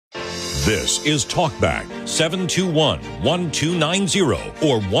This is Talkback 721-1290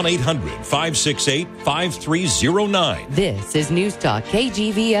 or 1-800-568-5309. This is News Talk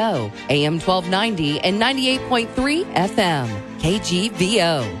KGVO, AM 1290 and 98.3 FM.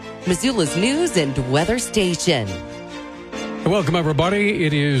 KGVO, Missoula's news and weather station. Welcome, everybody.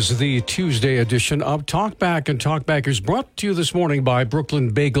 It is the Tuesday edition of Talkback, and Talkback is brought to you this morning by Brooklyn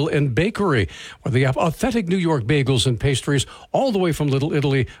Bagel and Bakery, where they have authentic New York bagels and pastries all the way from Little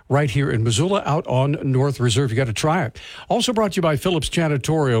Italy right here in Missoula out on North Reserve. You got to try it. Also brought to you by Phillips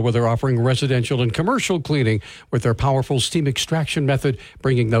Janitorial, where they're offering residential and commercial cleaning with their powerful steam extraction method,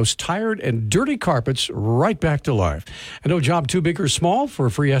 bringing those tired and dirty carpets right back to life. And no job too big or small. For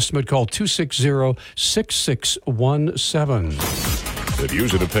a free estimate, call 260-6617. The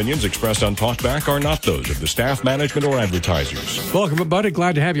views and opinions expressed on Talkback are not those of the staff, management, or advertisers. Welcome, everybody.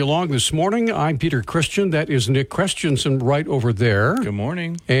 Glad to have you along this morning. I'm Peter Christian. That is Nick Christensen right over there. Good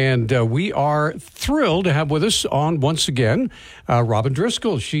morning. And we are thrilled to have with us on once again Robin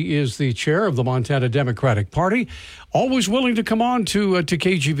Driscoll. She is the chair of the Montana Democratic Party. Always willing to come on to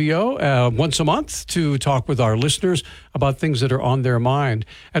KGVO once a month to talk with our listeners about things that are on their mind,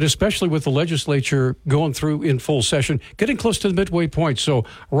 and especially with the legislature going through in full session, getting close to the midway point. So,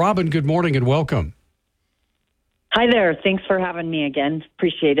 Robin, good morning and welcome. Hi there. Thanks for having me again.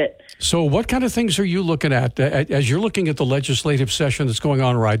 Appreciate it. So what kind of things are you looking at as you're looking at the legislative session that's going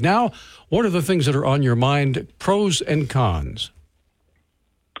on right now? What are the things that are on your mind, pros and cons?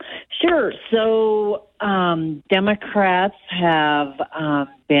 Sure. So Democrats have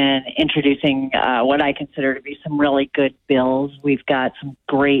been introducing what I consider to be some really good bills. We've got some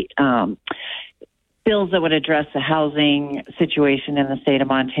great bills that would address the housing situation in the state of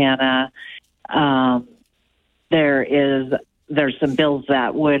Montana. There's some bills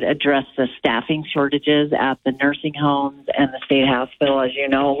that would address the staffing shortages at the nursing homes and the state hospital. As you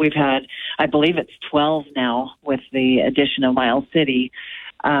know, we've had, I believe it's 12 now with the addition of Miles City.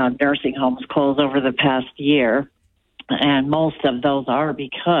 Nursing homes closed over the past year, and most of those are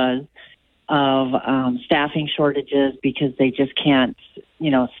because of staffing shortages, because they just can't,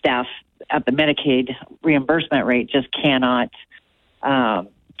 staff at the Medicaid reimbursement rate just cannot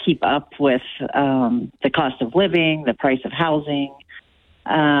keep up with the cost of living, the price of housing.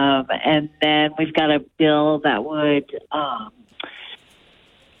 And then we've got a bill that would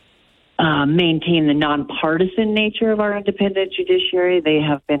maintain the nonpartisan nature of our independent judiciary. They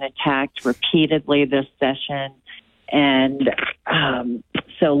have been attacked repeatedly this session. And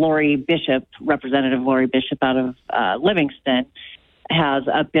so Representative Lori Bishop out of Livingston has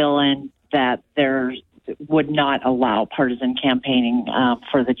a bill in that there would not allow partisan campaigning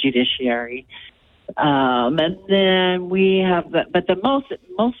for the judiciary. And then we have,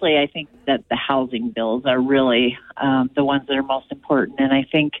 mostly I think that the housing bills are really the ones that are most important. And I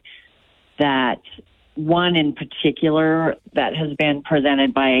think that one in particular that has been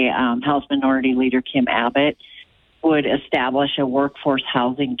presented by House Minority Leader Kim Abbott would establish a workforce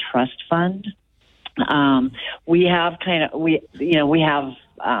housing trust fund. We have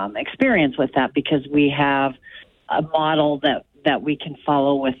experience with that because we have a model that we can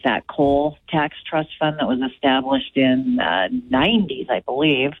follow with that coal tax trust fund that was established in the 90s, I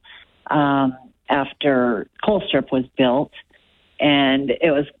believe, after Colstrip was built. And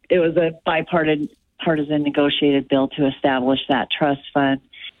it was a bipartisan negotiated bill to establish that trust fund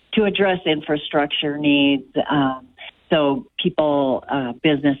to address infrastructure needs. So people,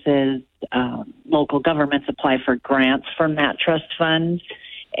 businesses, local governments apply for grants from that trust fund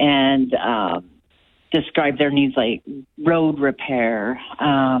and describe their needs like road repair,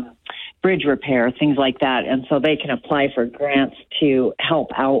 bridge repair, things like that. And so they can apply for grants to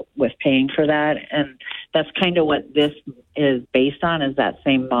help out with paying for that. And that's kind of what this is based on, is that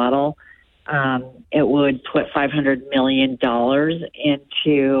same model. It would put $500 million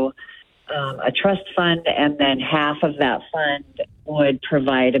into a trust fund, and then half of that fund would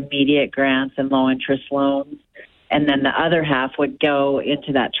provide immediate grants and low-interest loans. And then the other half would go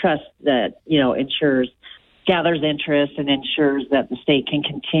into that trust that, gathers interest and ensures that the state can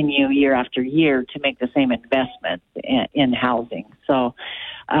continue year after year to make the same investments in housing. So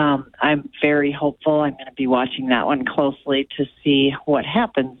I'm very hopeful. I'm going to be watching that one closely to see what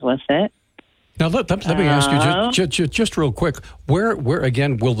happens with it. Now, let me ask you just real quick, where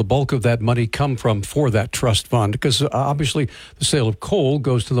again will the bulk of that money come from for that trust fund? Because obviously the sale of coal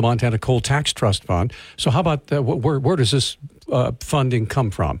goes to the Montana Coal Tax Trust Fund. So how about where does this funding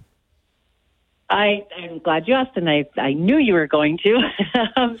come from? I'm glad you asked, and I knew you were going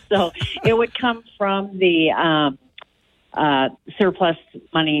to. So it would come from the surplus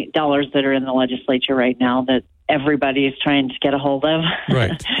money dollars that are in the legislature right now, that everybody is trying to get a hold of.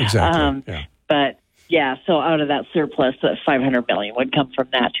 Right, exactly. But yeah, so out of that surplus, $500 million would come from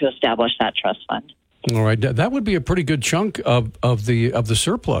that to establish that trust fund. All right, that would be a pretty good chunk of the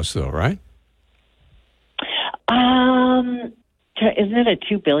surplus, though, right? Isn't it a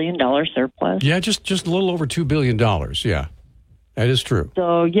 $2 billion surplus? Yeah, just a little over $2 billion. Yeah, that is true.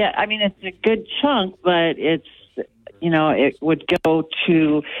 So yeah, I mean, it's a good chunk, but it's, it would go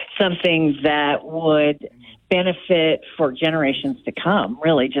to something that would benefit for generations to come,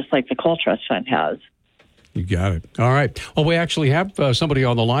 really, just like the Coal Trust Fund has. You got it. All right. Well, we actually have somebody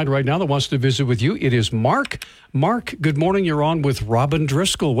on the line right now that wants to visit with you. It is Mark. Mark, good morning. You're on with Robin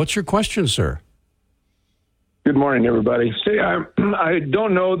Driscoll. What's your question, sir? Good morning, everybody. Say, I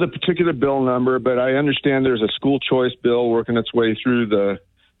don't know the particular bill number, but I understand there's a school choice bill working its way through the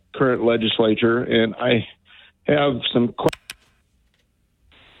current legislature, and I have some questions.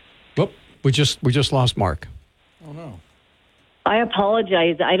 Oh, we just lost Mark. Oh, no. I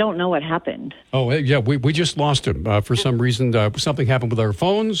apologize. I don't know what happened. Oh, yeah, we just lost him. For some reason, something happened with our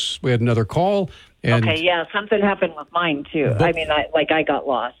phones. We had another call. And okay, yeah, something happened with mine, too. I got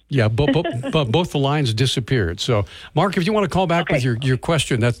lost. Yeah, but both the lines disappeared. So, Mark, if you want to call back with your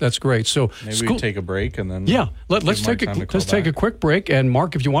question, that's great. So maybe we take a break and then let's take a quick break. And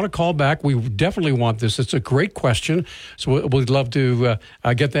Mark, if you want to call back, we definitely want this. It's a great question. So we'd love to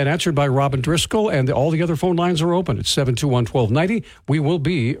get that answered by Robin Driscoll, and all the other phone lines are open at 721-1290. We will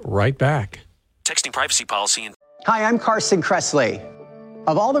be right back. Texting privacy policy. Hi, I'm Carson Kressley.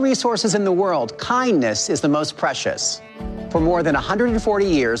 Of all the resources in the world, kindness is the most precious. For more than 140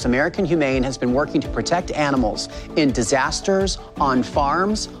 years, American Humane has been working to protect animals in disasters, on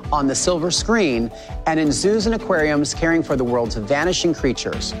farms, on the silver screen, and in zoos and aquariums caring for the world's vanishing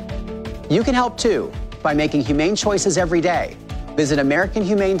creatures. You can help too by making humane choices every day. Visit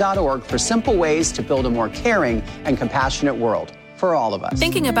AmericanHumane.org for simple ways to build a more caring and compassionate world for all of us.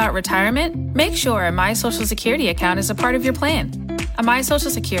 Thinking about retirement? Make sure a My Social Security account is a part of your plan. A My Social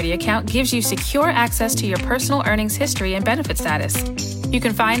Security account gives you secure access to your personal earnings history and benefit status. You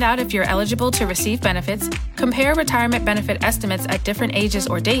can find out if you're eligible to receive benefits, compare retirement benefit estimates at different ages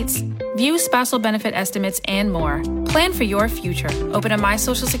or dates, view spousal benefit estimates, and more. Plan for your future. Open a My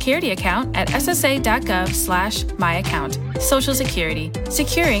Social Security account at ssa.gov/myaccount. Social Security,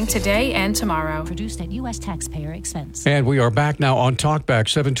 securing today and tomorrow. Produced at U.S. taxpayer expense. And we are back now on Talkback.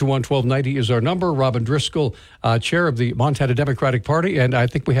 721-1290 is our number. Robin Driscoll, chair of the Montana Democratic Party, and I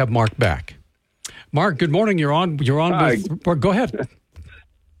think we have Mark back. Mark, good morning. You're on. Hi. Go ahead.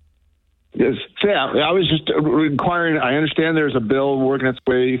 Yes, yeah, I was just inquiring. I understand there's a bill working its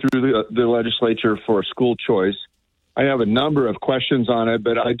way through the legislature for school choice. I have a number of questions on it,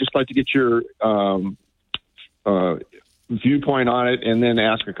 but I'd just like to get your viewpoint on it and then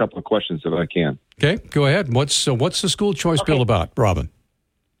ask a couple of questions if I can. Okay, go ahead. What's the school choice bill about, Robin?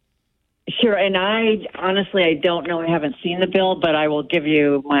 Sure, and I don't know. I haven't seen the bill, but I will give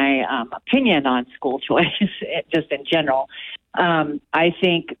you my opinion on school choice, just in general. I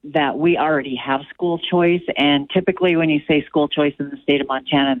think that we already have school choice, and typically when you say school choice in the state of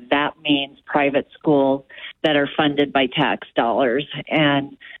Montana, that means private schools that are funded by tax dollars,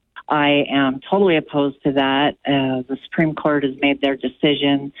 and I am totally opposed to that. The Supreme Court has made their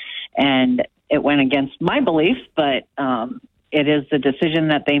decision, and it went against my belief, but it is the decision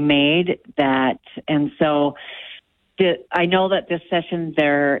that they made. And so I know that this session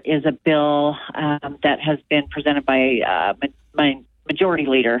there is a bill that has been presented by my Majority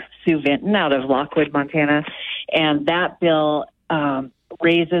Leader, Sue Vinton, out of Lockwood, Montana, and that bill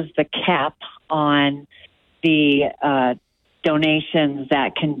raises the cap on the donations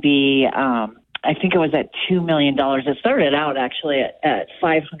that can be, I think it was at $2 million. It started out actually at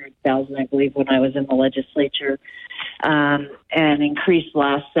 $500,000, I believe, when I was in the legislature, and increased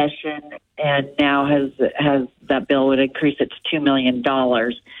last session, and now has that bill would increase it to $2 million.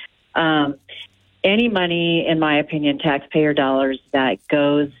 Any money, in my opinion, taxpayer dollars that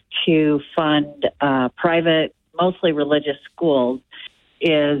goes to fund private, mostly religious schools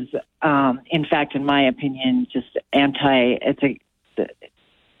is, in fact, in my opinion, just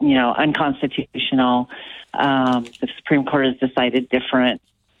unconstitutional. The Supreme Court has decided different,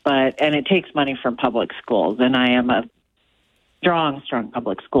 and it takes money from public schools, and I am a strong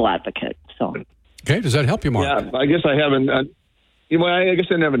public school advocate. So, okay, does that help you, Mark? Yeah, I guess I haven't. I guess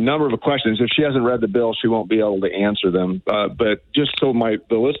I have a number of questions. If she hasn't read the bill, she won't be able to answer them. But just so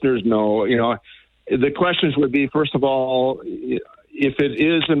the listeners know, the questions would be, first of all, if it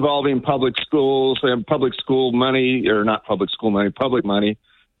is involving public schools and public money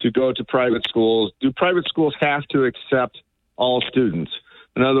to go to private schools, do private schools have to accept all students?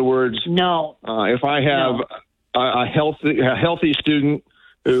 In other words, no. If I have a healthy student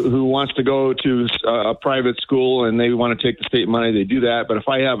who wants to go to a private school and they want to take the state money, they do that. But if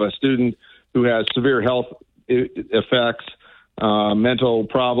I have a student who has severe health effects, mental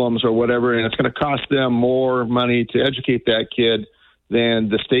problems or whatever, and it's going to cost them more money to educate that kid than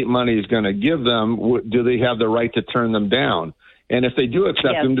the state money is going to give them, do they have the right to turn them down? And if they do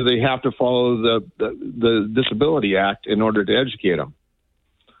accept them, do they have to follow the Disability Act in order to educate them?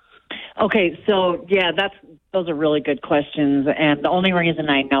 Okay, so those are really good questions, and the only reason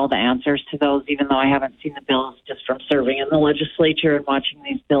I know the answers to those, even though I haven't seen the bills, just from serving in the legislature and watching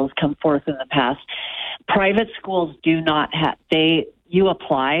these bills come forth in the past, private schools do not have. You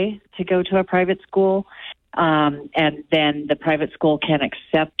apply to go to a private school, and then the private school can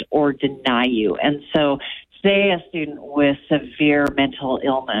accept or deny you. And so, say a student with severe mental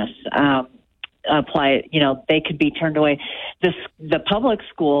illness. Apply, they could be turned away. The public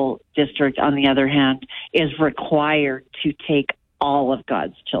school district, on the other hand, is required to take all of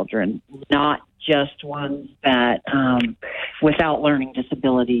God's children, not just ones that without learning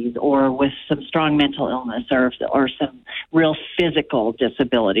disabilities or with some strong mental illness or some real physical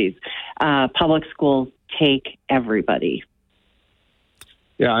disabilities. Public schools take everybody.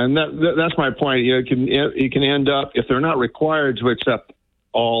 Yeah, and that's my point. You can end up, if they're not required to accept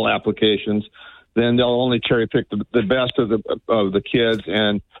all applications, then they'll only cherry pick the best of the kids,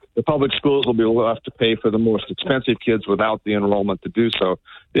 and the public schools will be left to pay for the most expensive kids without the enrollment to do so.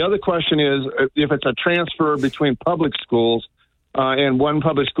 The other question is, if it's a transfer between public schools and one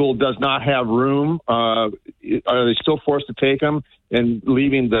public school does not have room, are they still forced to take them and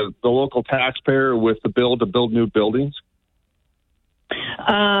leaving the local taxpayer with the bill to build new buildings?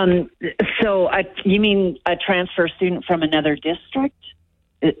 You mean a transfer student from another district?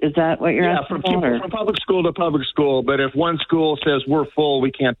 Is that what you're asking about? From public school to public school. But if one school says we're full,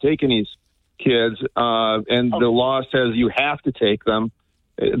 we can't take any kids, and the law says you have to take them,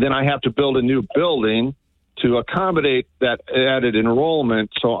 then I have to build a new building to accommodate that added enrollment.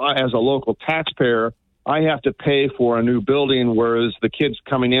 So as a local taxpayer, I have to pay for a new building, whereas the kids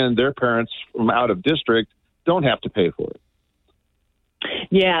coming in, their parents from out of district, don't have to pay for it.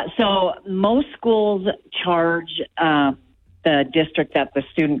 Yeah, so most schools charge the district that the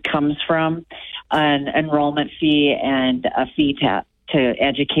student comes from an enrollment fee and a fee to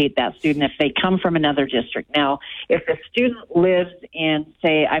educate that student if they come from another district. Now, if the student lives in,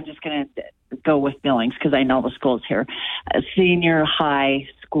 say, I'm just going to go with Billings because I know the schools here, a senior high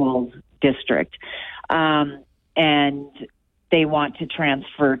school district, and they want to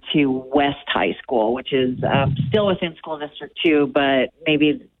transfer to West High School, which is still within School District 2, but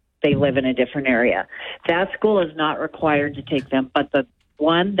maybe they live in a different area. That school is not required to take them, but the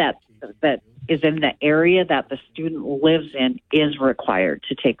one that is in the area that the student lives in is required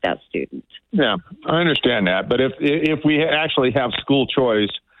to take that student. Yeah, I understand that. But if we actually have school choice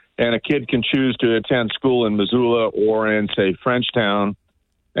and a kid can choose to attend school in Missoula or in, say, Frenchtown,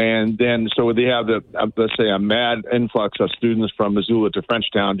 and then so they have let's say a mad influx of students from Missoula to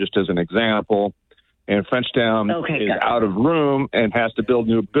Frenchtown, just as an example, and Frenchtown is out of room and has to build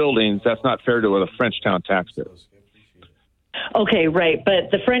new buildings, that's not fair to the Frenchtown taxpayer. Okay, right.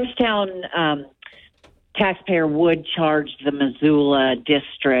 But the Frenchtown taxpayer would charge the Missoula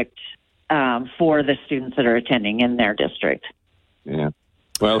district for the students that are attending in their district. Yeah.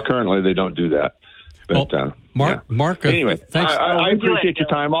 Well, currently they don't do that. But, Mark. Anyway, thanks. I appreciate your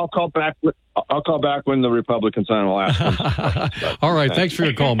time. I'll call back when the Republicans on the last one. All right. Thanks for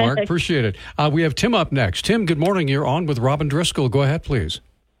your call, Mark. Appreciate it. We have Tim up next. Tim, good morning. You're on with Robin Driscoll. Go ahead, please.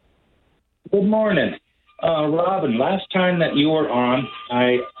 Good morning. Robin, last time that you were on,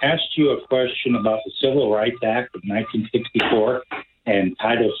 I asked you a question about the Civil Rights Act of 1964 and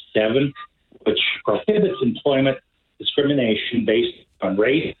Title VII, which prohibits employment discrimination based on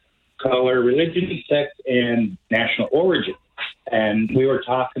race, color, religion, sex, and national origin. And we were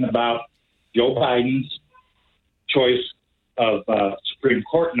talking about Joe Biden's choice of Supreme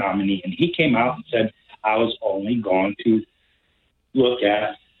Court nominee. And he came out and said, I was only going to look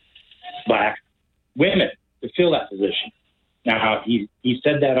at black women to fill that position. Now, he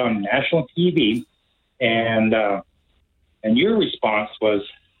said that on national TV, and your response was,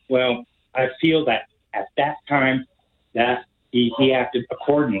 well, I feel that at that time that he acted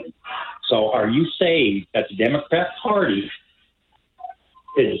accordingly. So are you saying that the Democrat Party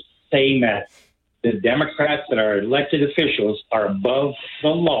is saying that the Democrats that are elected officials are above the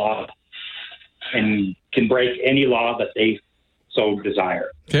law and can break any law that they so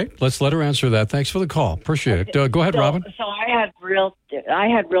desire. Okay, let's let her answer that. Thanks for the call. Appreciate it. Go ahead, Robin. So I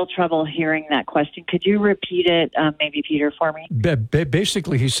had real trouble hearing that question. Could you repeat it, maybe Peter, for me?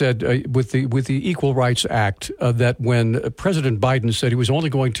 Basically, he said with the Equal Rights Act that when President Biden said he was only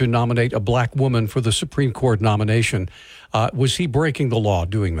going to nominate a black woman for the Supreme Court nomination, was he breaking the law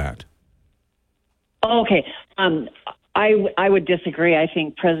doing that? Okay. I would disagree. I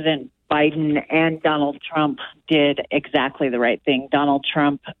think President Biden and Donald Trump did exactly the right thing. Donald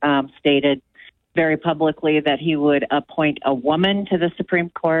Trump stated very publicly that he would appoint a woman to the Supreme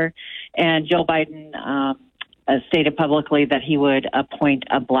Court, and Joe Biden stated publicly that he would appoint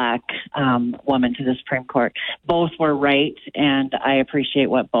a black woman to the Supreme Court. Both were right, and I appreciate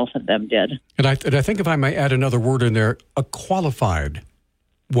what both of them did. And I think if I may add another word in there, a qualified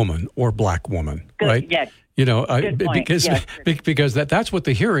woman or black woman, Good, right? Yes. You know, because because that's what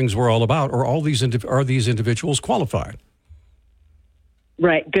the hearings were all about. Are these individuals qualified?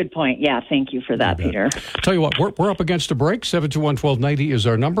 Right. Good point. Yeah. Thank you for that, Peter. Tell you what, we're up against a break. 721-1290 is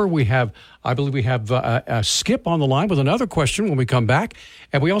our number. I believe we have Skip on the line with another question when we come back.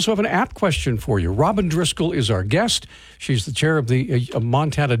 And we also have an app question for you. Robin Driscoll is our guest. She's the chair of the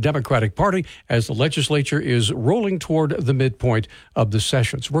Montana Democratic Party as the legislature is rolling toward the midpoint of the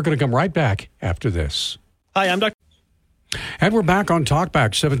sessions. We're going to come right back after this. Hi, I'm Dr. And we're back on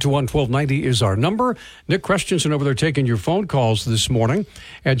Talkback. 721-1290 is our number. Nick Christensen over there taking your phone calls this morning.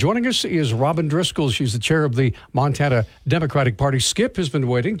 And joining us is Robin Driscoll. She's the chair of the Montana Democratic Party. Skip has been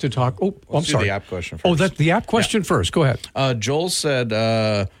waiting to talk. I'm sorry. The app question first. Oh, that's the app question first. Go ahead. Joel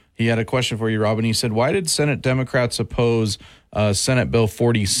said he had a question for you, Robin. He said, why did Senate Democrats oppose Senate Bill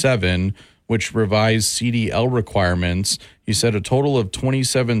 47, which revised CDL requirements? He said a total of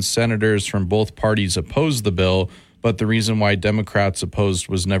 27 senators from both parties opposed the bill, but the reason why Democrats opposed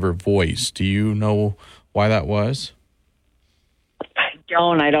was never voiced. Do you know why that was?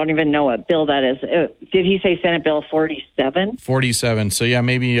 I don't even know what bill that is. Did he say Senate Bill 47? 47. So, yeah,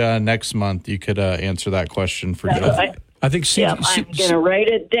 maybe next month you could answer that question for Joel. I think I'm going to write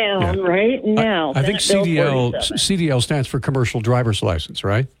it down right now. I think CDL stands for Commercial Driver's License,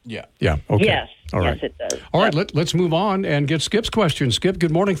 right? Yeah. Yeah. Okay. Yes. All right. Yes, it does. All right. Let's move on and get Skip's question. Skip,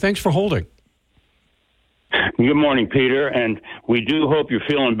 good morning. Thanks for holding. Good morning, Peter, and we do hope you're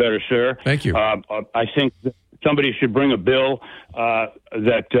feeling better, sir. Thank you. I think that somebody should bring a bill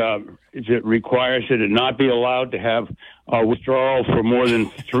that requires that it not be allowed to have a withdrawal for more than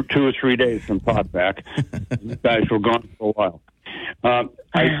 2 or 3 days from Talkback. You guys were gone for a while.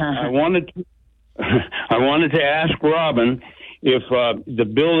 I wanted to ask Robin if the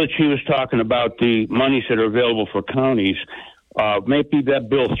bill that she was talking about, the monies that are available for counties, maybe that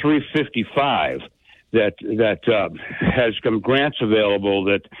Bill 355. That has some grants available.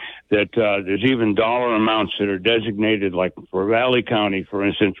 That there's even dollar amounts that are designated, like for Valley County, for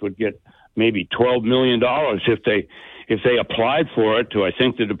instance, would get maybe $12 million if they applied for it to, I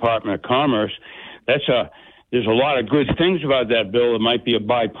think, the Department of Commerce. There's a lot of good things about that bill. It might be a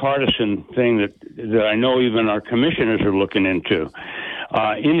bipartisan thing that I know even our commissioners are looking into.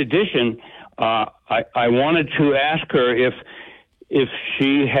 In addition, I wanted to ask her if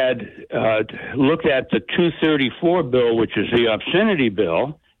she had looked at the 234 bill, which is the obscenity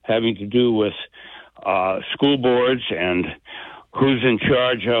bill, having to do with school boards and who's in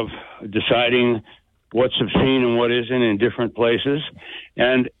charge of deciding what's obscene and what isn't in different places.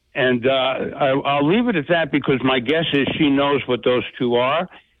 And I'll leave it at that because my guess is she knows what those two are.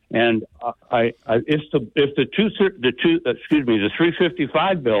 And if the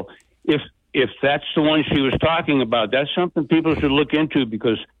 355 bill, if that's the one she was talking about, that's something people should look into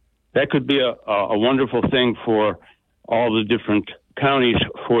because that could be a wonderful thing for all the different counties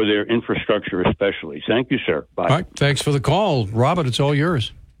for their infrastructure especially. Thank you, sir. Bye. All right. Thanks for the call. Robin, it's all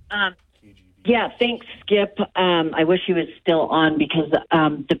yours. Yeah, thanks, Skip. I wish he was still on because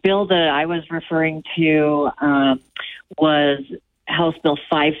the bill that I was referring to was House Bill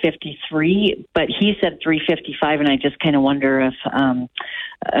 553, but he said 355, and I just kind of wonder if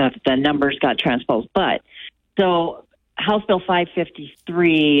the numbers got transposed. But so House Bill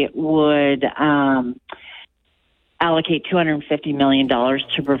 553 would allocate $250 million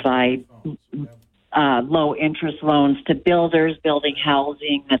to provide low-interest loans to builders building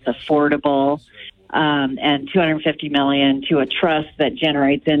housing that's affordable, and $250 million to a trust that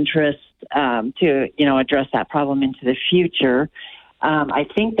generates interest to address that problem into the future. I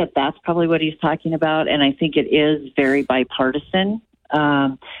think that's probably what he's talking about, and I think it is very bipartisan.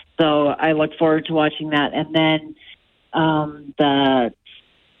 So I look forward to watching that. And then the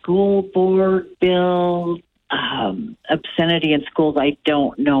school board bill, obscenity in schools, I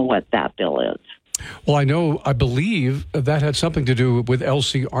don't know what that bill is. Well, I believe that had something to do with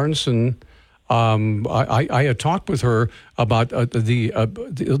Elsie Arnson. I had talked with her about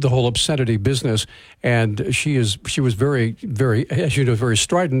the whole obscenity business, and she was very, very, as you know, very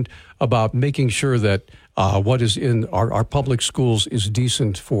strident about making sure that what is in our public schools is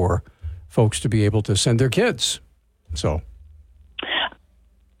decent for folks to be able to send their kids. So.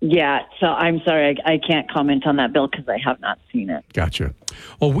 Yeah, so I'm sorry, I can't comment on that bill because I have not seen it. Gotcha.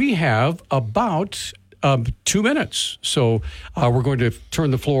 Well, we have about 2 minutes, so we're going to turn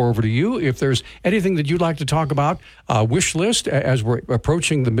the floor over to you. If there's anything that you'd like to talk about, wish list as we're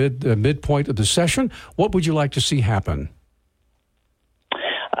approaching the midpoint of the session, what would you like to see happen?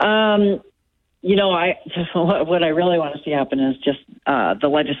 What I really want to see happen is just the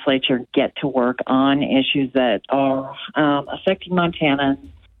legislature get to work on issues that are affecting Montanans,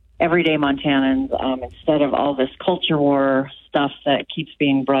 everyday Montanans, instead of all this culture war stuff that keeps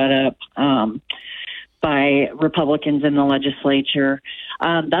being brought up by Republicans in the legislature.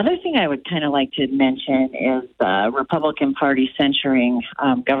 The other thing I would kind of like to mention is the Republican Party censuring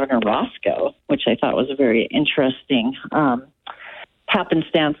Governor Roscoe, which I thought was a very interesting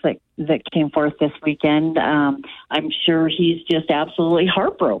happenstance that came forth this weekend. I'm sure he's just absolutely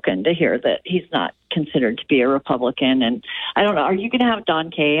heartbroken to hear that he's not considered to be a Republican. And I don't know, are you going to have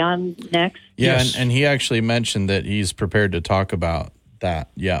Don Kay on next? Yeah, Yes. and he actually mentioned that he's prepared to talk about that.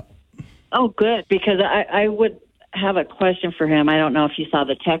 Yeah. Oh, good, because I would have a question for him. I don't know if you saw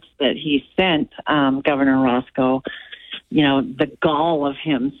the text that he sent Governor Roscoe, the gall of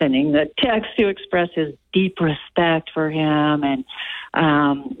him sending the text to express his deep respect for him and,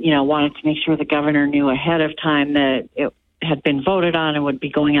 wanted to make sure the governor knew ahead of time that it had been voted on and would be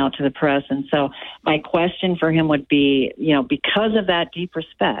going out to the press. And so my question for him would be, because of that deep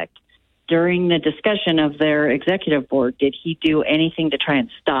respect, during the discussion of their executive board, did he do anything to try and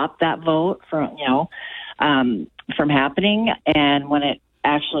stop that vote from happening? And when it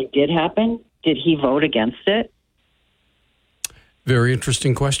actually did happen, did he vote against it? Very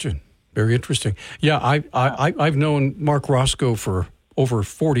interesting question. Very interesting. Yeah, I've known Mark Roscoe for over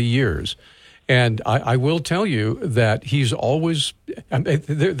 40 years. And I will tell you that he's always,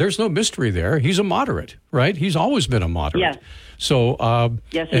 there's no mystery there. He's a moderate, right? He's always been a moderate. Yes. So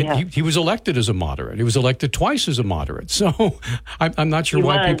yes, he was elected as a moderate. He was elected twice as a moderate. So I'm not sure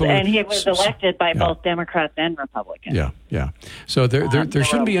why people are... And he was elected by both Democrats and Republicans. Yeah. So there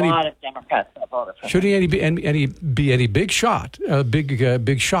shouldn't be any... a lot of Democrats that voted for him. Shouldn't be any big shock,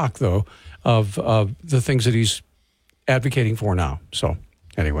 big shock, though, of the things that he's advocating for now. So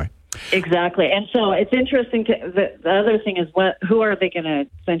anyway. Exactly. And so it's interesting. The other thing is, who are they going to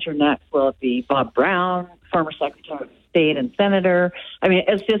censure next? Will it be Bob Brown, former Secretary of State and Senator? I mean,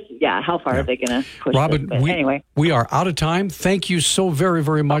 it's just, how far are they going to push Robin, this? But anyway. We are out of time. Thank you so very,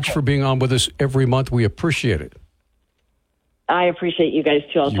 very much for being on with us every month. We appreciate it. I appreciate you guys,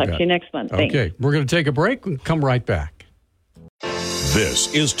 too. I'll talk to you next month. Thanks. Okay. We're going to take a break and come right back.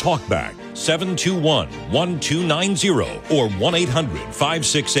 This is Talkback, 721-1290 or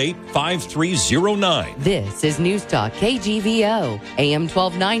 1-800-568-5309. This is News Talk KGVO, AM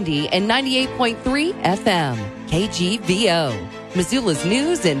 1290 and 98.3 FM. KGVO, Missoula's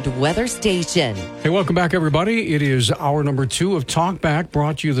news and weather station. Hey, welcome back, everybody. It is hour number 2 of Talkback,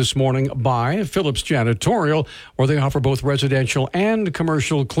 brought to you this morning by Phillips Janitorial, where they offer both residential and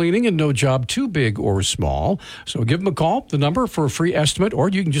commercial cleaning and no job too big or small. So give them a call, the number for a free estimate, or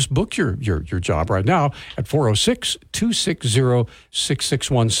you can just book your job right now at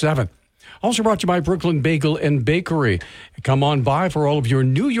 406-260-6617. Also brought to you by Brooklyn Bagel and Bakery. Come on by for all of your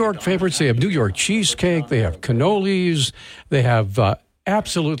New York favorites. They have New York cheesecake. They have cannolis. They have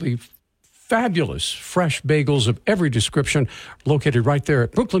absolutely fabulous fresh bagels of every description located right there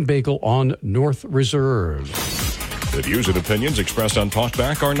at Brooklyn Bagel on North Reserve. The views and opinions expressed on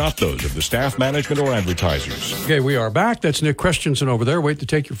Talkback are not those of the staff, management, or advertisers. Okay, we are back. That's Nick Christensen over there. Wait to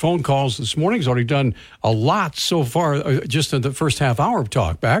take your phone calls this morning. He's already done a lot so far, just in the first half hour of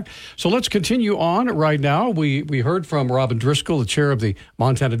Talkback. So let's continue on right now. We heard from Robin Driscoll, the chair of the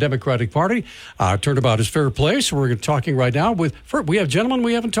Montana Democratic Party, turnabout is fair play. So we're talking right now we have a gentleman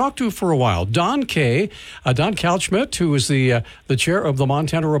we haven't talked to for a while, Don Kay, Don Kalschmidt, who is the chair of the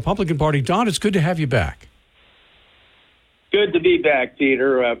Montana Republican Party. Don, it's good to have you back. Good to be back,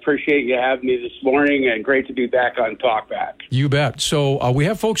 Peter. Appreciate you having me this morning, and great to be back on Talkback. You bet. So we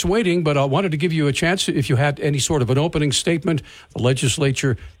have folks waiting, but I wanted to give you a chance if you had any sort of an opening statement. The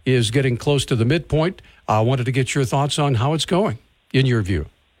legislature is getting close to the midpoint. I wanted to get your thoughts on how it's going, in your view.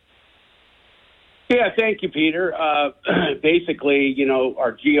 Yeah, thank you, Peter. Basically,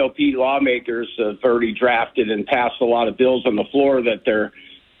 our GOP lawmakers have already drafted and passed a lot of bills on the floor that they're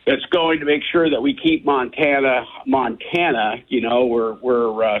that's going to make sure that we keep Montana. You know,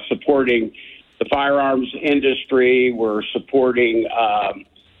 we're supporting the firearms industry. We're supporting a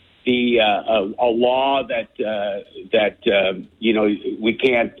law that you know you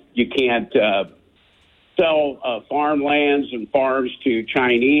can't sell farmlands and farms to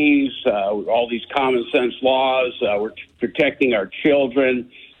Chinese. All these common sense laws. We're protecting our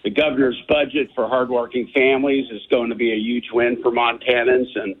children. The governor's budget for hardworking families is going to be a huge win for Montanans,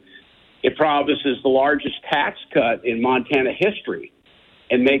 and it promises the largest tax cut in Montana history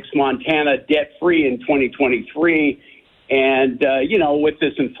and makes Montana debt-free in 2023. And, you know, with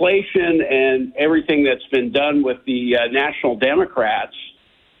this inflation and everything that's been done with the National Democrats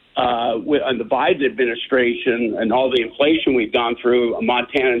and the Biden administration and all the inflation we've gone through,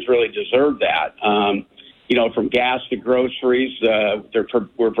 Montanans really deserve that. You know, from gas to groceries,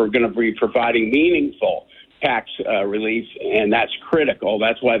 we're going to be providing meaningful tax relief, and that's critical.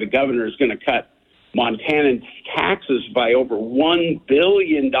 That's why the governor is going to cut Montanans' taxes by over $1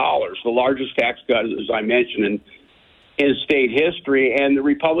 billion, the largest tax cut, as I mentioned, in state history. And the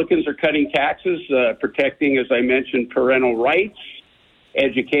Republicans are cutting taxes, protecting, as I mentioned, parental rights,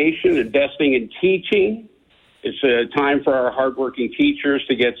 education, investing in teaching. It's a time for our hardworking teachers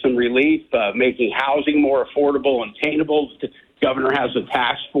to get some relief, making housing more affordable and attainable. The governor has a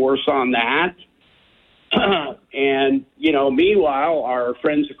task force on that. And, you know, meanwhile, our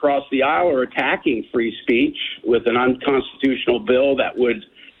friends across the aisle are attacking free speech with an unconstitutional bill that would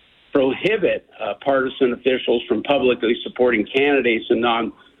prohibit partisan officials from publicly supporting candidates in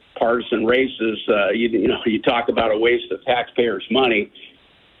nonpartisan races. You talk about a waste of taxpayers' money.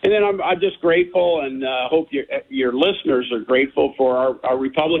 And then I'm just grateful, and hope your listeners are grateful for our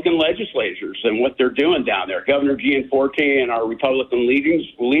Republican legislators and what they're doing down there. Governor Gianforte and our Republican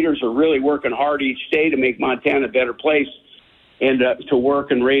leaders are really working hard each day to make Montana a better place and to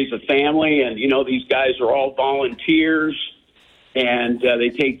work and raise a family. And, you know, these guys are all volunteers, and they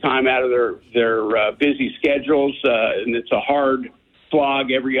take time out of their busy schedules, and it's a hard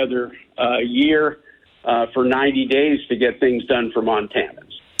slog every other year for 90 days to get things done for Montanans.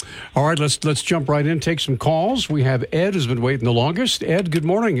 All right, let's jump right in, take some calls. We have Ed who's been waiting the longest. Ed, good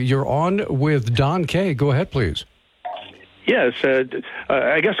morning. You're on with Don Kay. Go ahead, please. Yes,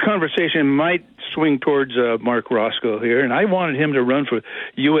 I guess conversation might swing towards Mark Roscoe here, and I wanted him to run for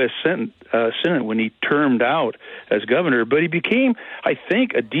U.S. Senate when he termed out as governor, but he became, I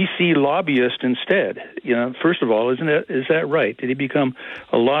think, a D.C. lobbyist instead. You know, first of all, is that right? Did he become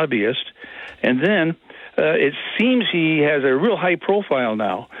a lobbyist? And then it seems he has a real high profile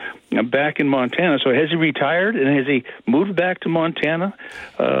now back in Montana. So has he retired, and has he moved back to Montana?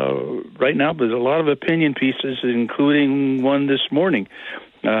 Right now, there's a lot of opinion pieces, including one this morning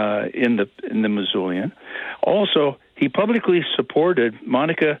in the Missoulian. Also, he publicly supported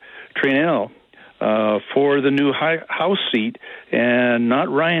Monica Traynell for the new House seat and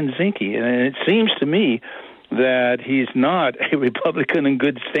not Ryan Zinke. And it seems to me that he's not a Republican in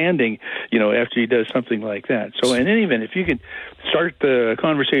good standing, you know, after he does something like that. So in any event, if you could start the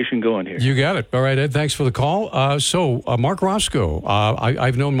conversation going here. You got it. All right, Ed, thanks for the call. Mark Roscoe,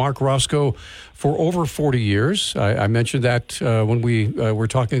 I've known Mark Roscoe for over 40 years. I mentioned that when we were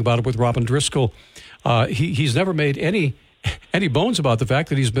talking about it with Robin Driscoll. He's never made any bones about the fact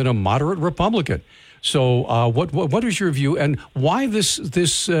that he's been a moderate Republican. So what is your view, and why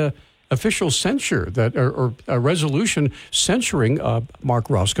this official censure or a resolution censuring Mark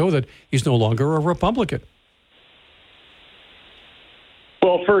Roscoe that he's no longer a Republican?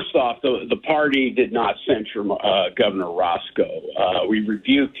 Well, first off, the party did not censure Governor Roscoe. We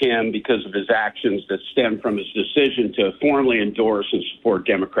rebuked him because of his actions that stemmed from his decision to formally endorse and support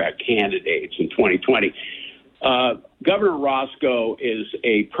Democrat candidates in 2020. Governor Roscoe is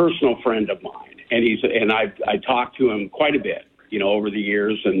a personal friend of mine, and I talked to him quite a bit, you know, over the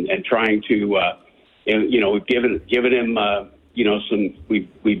years, and trying to, you know, we've given him, you know,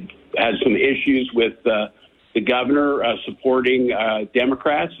 we've had some issues with the governor supporting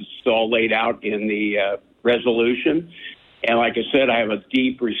Democrats. It's all laid out in the resolution. And like I said, I have a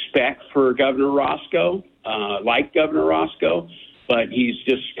deep respect for Governor Roscoe, but he's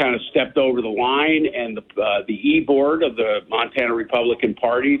just kind of stepped over the line. And the E-Board of the Montana Republican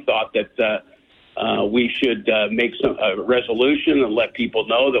Party thought that we should make a resolution and let people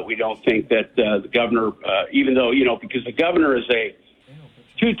know that we don't think that the governor, even though, you know, because the governor is a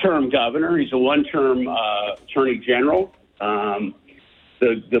two-term governor, he's a one-term attorney general.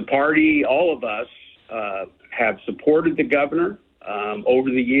 The party, all of us, have supported the governor over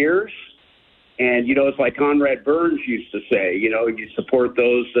the years. And, you know, it's like Conrad Burns used to say, you know, you support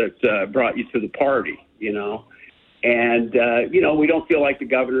those that brought you to the party, you know. And, we don't feel like the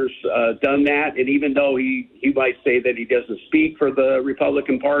governor's done that. And even though he might say that he doesn't speak for the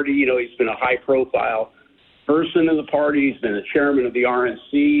Republican Party, he's been a high-profile person in the party. He's been a chairman of the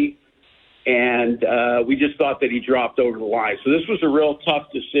RNC. And we just thought that he dropped over the line. So this was a real tough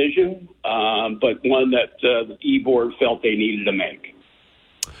decision, but one that the E-Board felt they needed to make.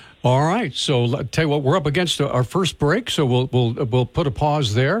 All right. So I'll tell you what, we're up against our first break, so we'll put a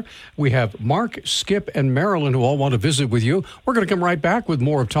pause there. We have Mark, Skip, and Marilyn who all want to visit with you. We're going to come right back with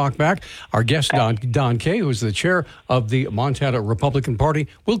more of Talk Back. Our guest, Don Kay, who is the chair of the Montana Republican Party,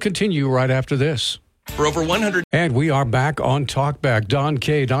 will continue right after this. For over 100. And we are back on Talk Back. Don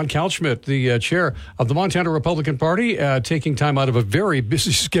Kalschmidt, the chair of the Montana Republican Party, taking time out of a very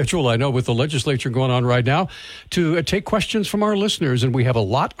busy schedule, I know, with the legislature going on right now, to take questions from our listeners, and we have a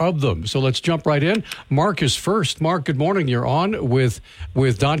lot of them. So let's jump right in. Mark is first. Mark, good morning. You're on with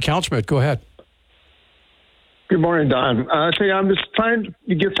Don Kalschmidt. Go ahead. Good morning, Don. I'm just trying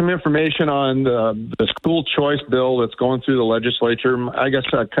to get some information on the school choice bill that's going through the legislature. I guess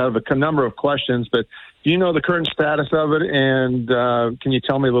kind of a number of questions, but do you know the current status of it, and can you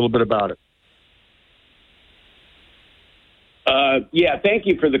tell me a little bit about it? Thank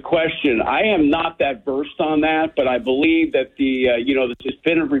you for the question. I am not that versed on that, but I believe that it's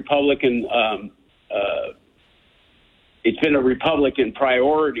been a Republican it's been a Republican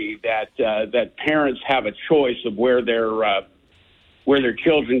priority that parents have a choice of where their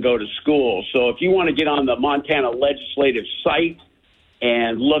children go to school. So if you want to get on the Montana legislative site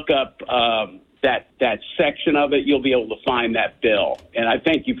and look up that section of it, you'll be able to find that bill. And I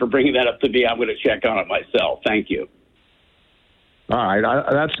thank you for bringing that up to me. I'm going to check on it myself. Thank you. All right.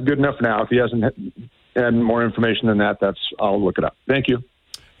 That's good enough now. If he hasn't had more information than that, I'll look it up. Thank you.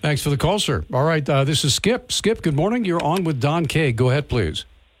 Thanks for the call, sir. All right, this is Skip. Skip, good morning. You're on with Don Kay. Go ahead, please.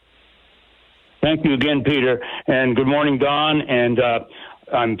 Thank you again, Peter. And good morning, Don. And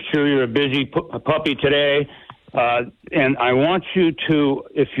I'm sure you're a busy puppy today. And I want you to,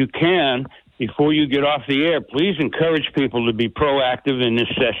 if you can, before you get off the air, please encourage people to be proactive in this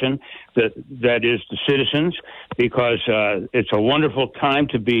session, that is the citizens, because it's a wonderful time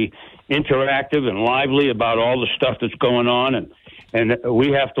to be interactive and lively about all the stuff that's going on. And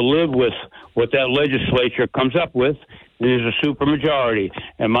we have to live with what that legislature comes up with. It is a supermajority.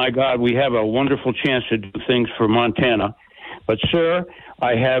 And my God, we have a wonderful chance to do things for Montana. But, sir,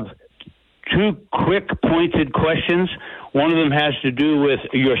 I have two quick, pointed questions. One of them has to do with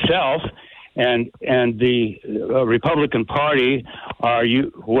yourself and the Republican Party.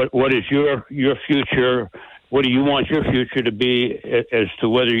 What is your future? What do you want your future to be as to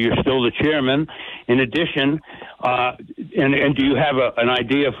whether you're still the chairman? In addition, and do you have an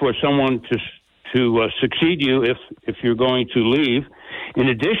idea for someone to succeed you if you're going to leave? In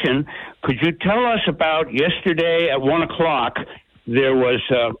addition, could you tell us about yesterday at 1 o'clock, there was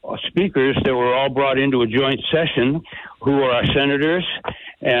speakers that were all brought into a joint session who are our senators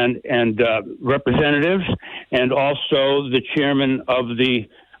and representatives, and also the chairman of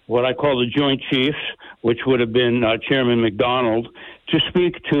what I call the Joint Chiefs, which would have been Chairman McDonald, to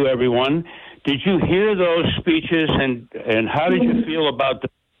speak to everyone. Did you hear those speeches, and how did you feel about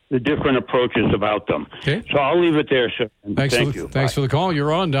the different approaches about them? Okay. So I'll leave it there, sir. Thank you. Thanks for the call.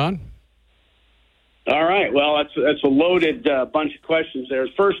 You're on, Don. All right. Well, that's a loaded bunch of questions there.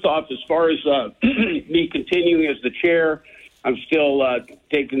 First off, as far as me continuing as the chair, I'm still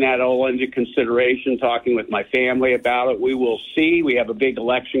taking that all into consideration, talking with my family about it. We will see. We have a big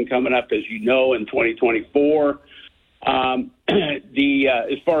election coming up, as you know, in 2024.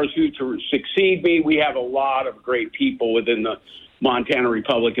 As far as who to succeed me, we have a lot of great people within the Montana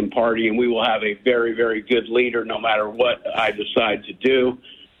Republican Party, and we will have a very, very good leader no matter what I decide to do.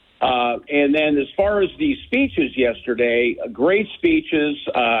 And then as far as the speeches yesterday, great speeches.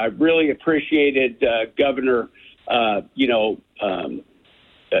 I really appreciated Governor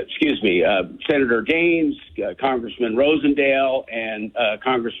Senator Daines, Congressman Rosendale, and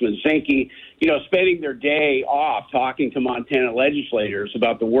Congressman Zinke, spending their day off talking to Montana legislators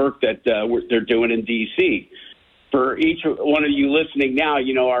about the work that they're doing in D.C. For each one of you listening now,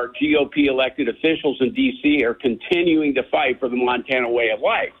 our GOP elected officials in D.C. are continuing to fight for the Montana way of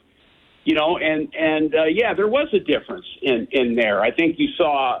life. There was a difference in there. I think you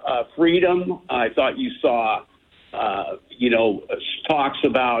saw freedom. I thought you saw talks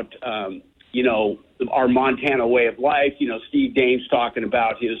about, our Montana way of life. Steve Daines talking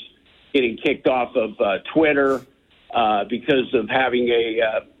about his getting kicked off of Twitter because of having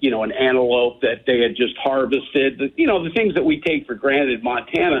an antelope that they had just harvested. The things that we take for granted in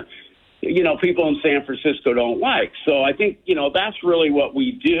Montana. people in San Francisco don't like. So I think, that's really what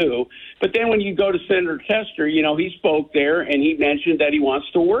we do. But then when you go to Senator Tester, he spoke there and he mentioned that he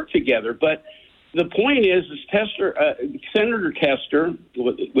wants to work together. But the point is Senator Tester,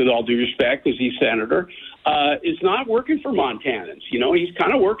 with all due respect, because he's senator, is not working for Montanans. He's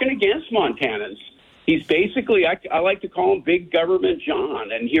kind of working against Montanans. He's basically, I like to call him Big Government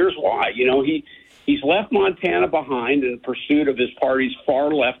John, and here's why. He's left Montana behind in pursuit of his party's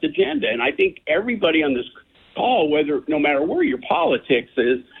far left agenda. And I think everybody on this call, no matter where your politics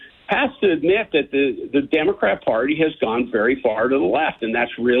is, has to admit that the Democrat Party has gone very far to the left, and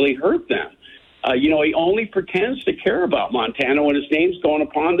that's really hurt them. He only pretends to care about Montana when his name's going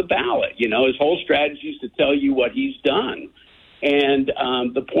upon the ballot. His whole strategy is to tell you what he's done. And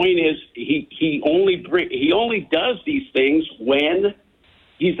the point is, he only does these things when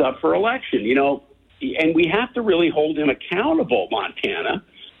he's up for election. And we have to really hold him accountable, Montana,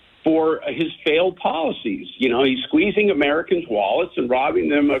 for his failed policies. He's squeezing Americans' wallets and robbing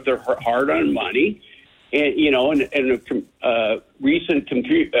them of their hard-earned money. And, in a recent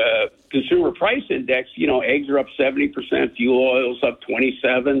consumer price index, eggs are up 70%, fuel oil's up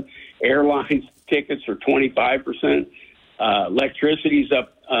 27%, airlines tickets are 25%, electricity's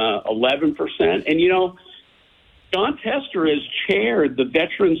up 11%. And, John Tester has chaired the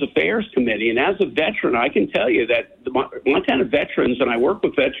Veterans Affairs Committee, and as a veteran, I can tell you that the Montana veterans, and I work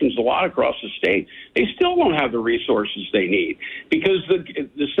with veterans a lot across the state, they still don't have the resources they need because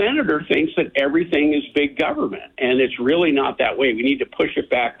the senator thinks that everything is big government, and it's really not that way. We need to push it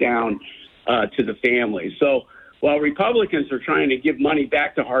back down to the families. So while Republicans are trying to give money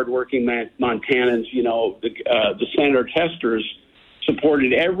back to hardworking Montanans, the Senator Testers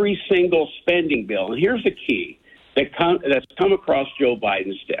supported every single spending bill. And here's the key. That's come across Joe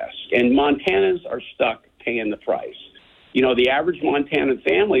Biden's desk, and Montanans are stuck paying the price. The average Montana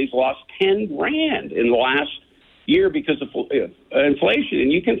family has lost $10,000 in the last year because of inflation,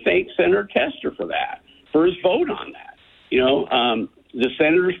 and you can thank Senator Tester for his vote on that. The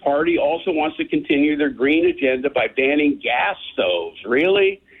senator's party also wants to continue their green agenda by banning gas stoves.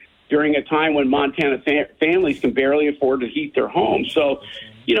 Really? During a time when Montana families can barely afford to heat their homes. So,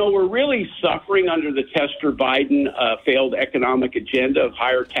 we're really suffering under the Tester-Biden failed economic agenda of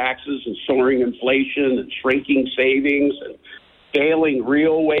higher taxes and soaring inflation and shrinking savings and failing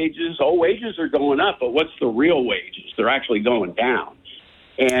real wages. Wages are going up, but what's the real wages? They're actually going down.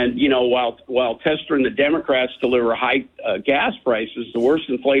 And, while Tester and the Democrats deliver high gas prices, the worst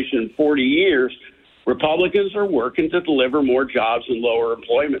inflation in 40 years, Republicans are working to deliver more jobs and lower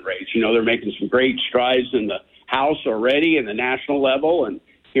employment rates. They're making some great strides in the House already and the national level and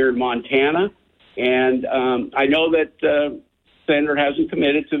here in Montana. And I know that Senator hasn't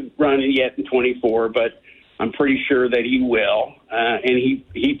committed to running yet in 24, but I'm pretty sure that he will. And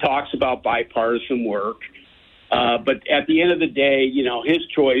he talks about bipartisan work. But at the end of the day, his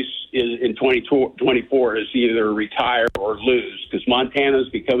choice is in 2024 is either retire or lose because Montana is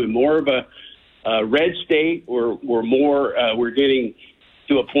becoming more of a red state. We're getting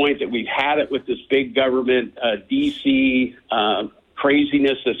to a point that we've had it with this big government, D.C.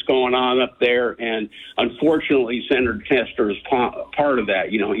 Craziness that's going on up there. And unfortunately, Senator Tester is part of that.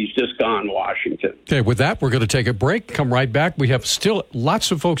 He's just gone Washington. Okay, with that, we're going to take a break. Come right back. We have still lots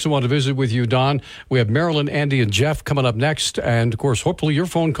of folks who want to visit with you, Don. We have Marilyn, Andy, and Jeff coming up next. And, of course, hopefully your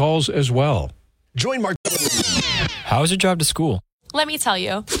phone calls as well. Join Mark. How is your drive to school? Let me tell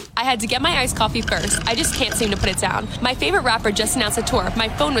you, I had to get my iced coffee first. I just can't seem to put it down. My favorite rapper just announced a tour. My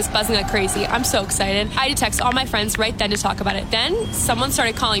phone was buzzing like crazy. I'm so excited. I had to text all my friends right then to talk about it. Then someone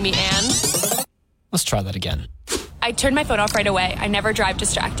started calling me and... Let's try that again. I turned my phone off right away. I never drive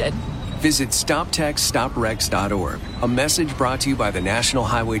distracted. Visit StopTextStopWrecks.org. A message brought to you by the National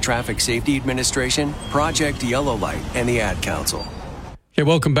Highway Traffic Safety Administration, Project Yellow Light, and the Ad Council. Okay,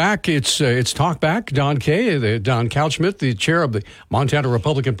 welcome back. It's Talk Back. Don Kalschmidt, the chair of the Montana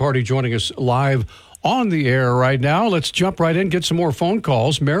Republican Party, joining us live on the air right now. Let's jump right in, get some more phone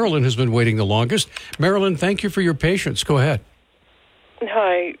calls. Marilyn has been waiting the longest. Marilyn, thank you for your patience. Go ahead.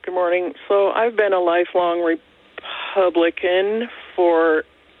 Hi, good morning. So I've been a lifelong Republican for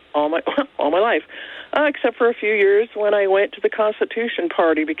all my life, except for a few years when I went to the Constitution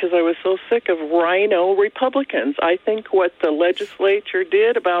Party because I was so sick of rhino Republicans. I think what the legislature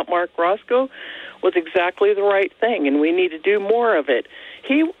did about Mark Roscoe was exactly the right thing, and we need to do more of it.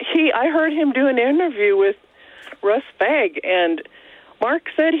 I heard him do an interview with Russ Fagg, and Mark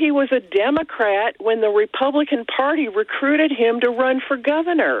said he was a Democrat when the Republican Party recruited him to run for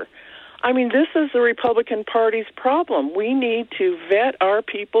governor. I mean, this is the Republican Party's problem. We need to vet our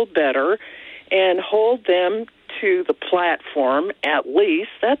people better and hold them to the platform, at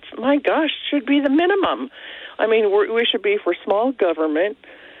least. That's, my gosh, should be the minimum. I mean, we should be for small government,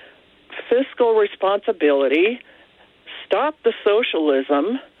 fiscal responsibility, stop the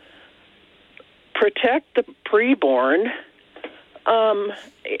socialism, protect the preborn,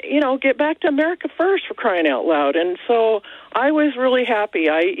 get back to America first, for crying out loud. And so I was really happy.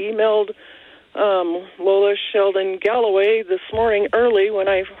 I emailed Lola Sheldon Galloway this morning early when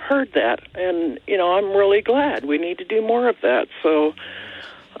I heard that. And, I'm really glad. We need to do more of that. So,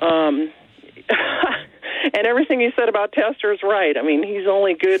 and everything he said about Tester is right. I mean, he's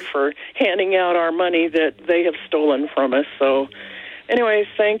only good for handing out our money that they have stolen from us. So, anyways,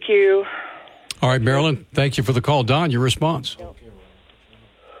 thank you. All right, Marilyn, thank you for the call. Don, your response.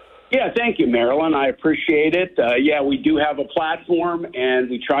 Yeah, thank you, Marilyn. I appreciate it. We do have a platform, and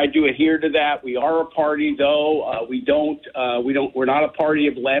we try to adhere to that. We are a party, though. We're not a party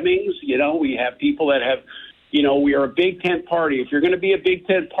of lemmings. We have people that have, we are a Big Tent party. If you're going to be a Big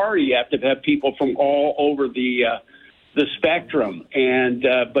Tent party, you have to have people from all over the spectrum. And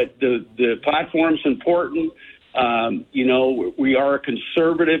but the platform's important. We are a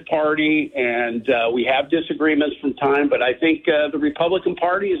conservative party, and we have disagreements from time, but I think the Republican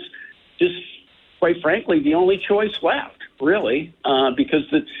Party is just, quite frankly, the only choice left, really, because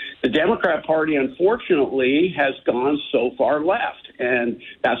the Democrat Party, unfortunately, has gone so far left, and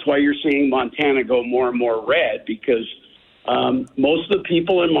that's why you're seeing Montana go more and more red, because most of the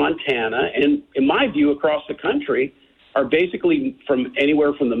people in Montana, and in my view, across the country, are basically from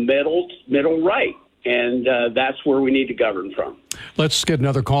anywhere from the middle right. And that's where we need to govern from. Let's get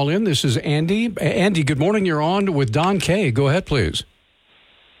another call in. This is Andy. Andy, good morning. You're on with Don Kay. Go ahead, please.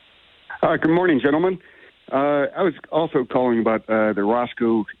 Good morning, gentlemen. I was also calling about the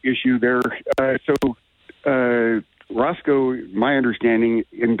Roscoe issue there. Roscoe, my understanding,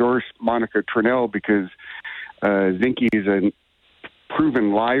 endorsed Monica Tranel because Zinke is a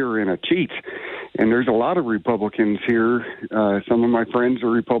proven liar and a cheat. And there's a lot of Republicans here. Some of my friends are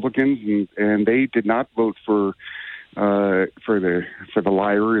Republicans, and they did not vote for the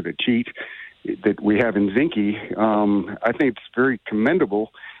liar or the cheat that we have in Zinke. I think it's very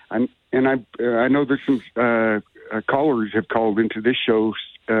commendable. I know there's some callers have called into this show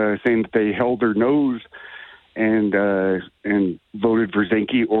saying that they held their nose and voted for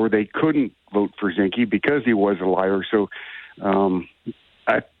Zinke, or they couldn't vote for Zinke because he was a liar. So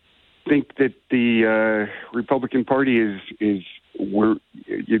I think that the Republican Party is where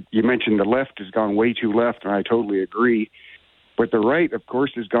you mentioned the left has gone way too left, and I totally agree. But the right, of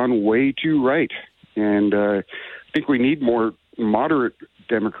course, has gone way too right, and I think we need more moderate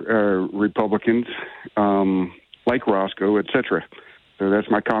Republicans like Roscoe, etc. So that's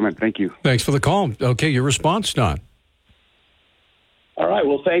my comment. Thank you. Thanks for the call. Okay, your response, Don. All right.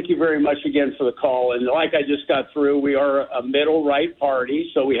 Well, thank you very much again for the call. And like I just got through, we are a middle right party,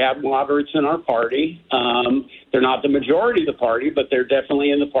 so we have moderates in our party. They're not the majority of the party, but they're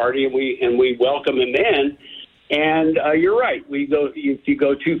definitely in the party, and we welcome them in. And you're right. If you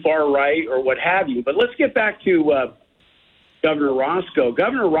go too far right or what have you. But let's get back to Governor Roscoe.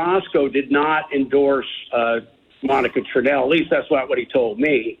 Governor Roscoe did not endorse Monica Tranel. At least that's not what he told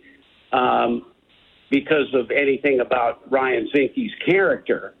me. Because of anything about Ryan Zinke's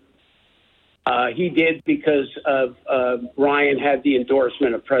character. He did because of Ryan had the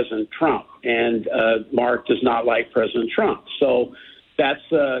endorsement of President Trump, and Mark does not like President Trump. So that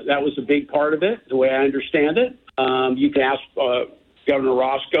was a big part of it, the way I understand it. You can ask Governor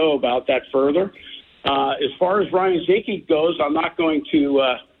Roscoe about that further. As far as Ryan Zinke goes, I'm not going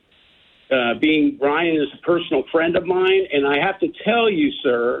to being Ryan is a personal friend of mine, and I have to tell you,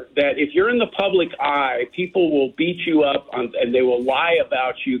 sir, that if you're in the public eye, people will beat you up and they will lie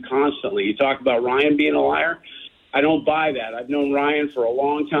about you constantly. You talk about Ryan being a liar. I don't buy that. I've known Ryan for a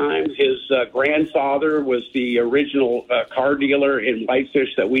long time. His grandfather was the original car dealer in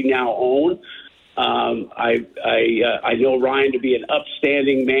Whitefish that we now own. I know Ryan to be an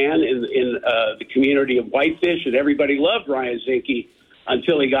upstanding man in the community of Whitefish, and everybody loved Ryan Zinke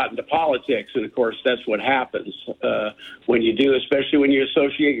until he got into politics. And, of course, that's what happens when you do, especially when you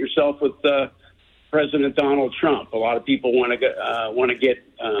associate yourself with President Donald Trump. A lot of people want to get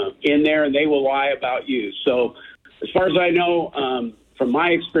in there, and they will lie about you. So as far as I know, from my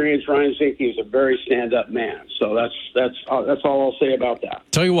experience, Ryan Zinke is a very stand-up man. So that's all I'll say about that.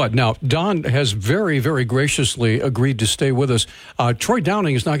 Tell you what, now, Don has very, very graciously agreed to stay with us. Troy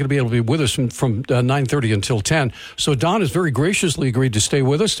Downing is not going to be able to be with us from 9:30 until 10. So Don has very graciously agreed to stay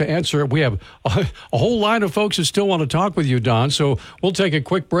with us to answer. We have a whole line of folks that still want to talk with you, Don. So we'll take a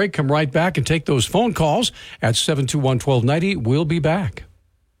quick break, come right back, and take those phone calls at 721-1290. We'll be back.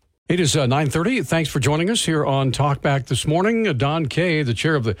 It is 9:30. Thanks for joining us here on Talkback this morning. Don Kay, the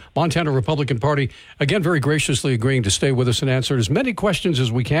chair of the Montana Republican Party, again, very graciously agreeing to stay with us and answer as many questions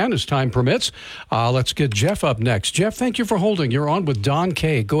as we can as time permits. Let's get Jeff up next. Jeff, thank you for holding. You're on with Don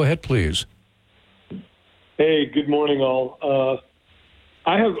Kay. Go ahead, please. Hey, good morning, all.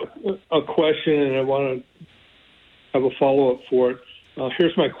 I have a question, and I want to have a follow-up for it.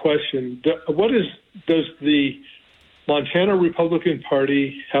 Here's my question. Does the Montana Republican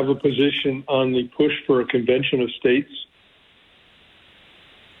Party have a position on the push for a convention of states?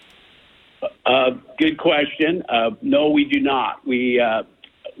 Good question. No, we do not. We have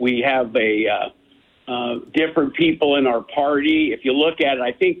different people in our party. If you look at it,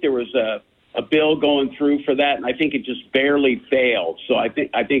 I think there was a bill going through for that, and I think it just barely failed. So I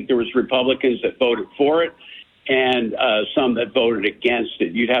think there was Republicans that voted for it, and some that voted against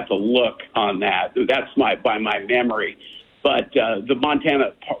it. You'd have to look on that. That's by my memory. But the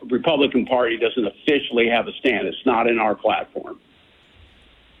Montana Republican Party doesn't officially have a stand. It's not in our platform.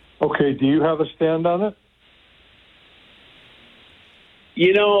 Okay. Do you have a stand on it?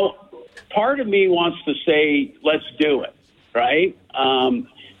 You know, part of me wants to say, let's do it, right?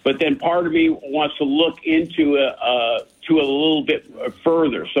 But then part of me wants to look into to a little bit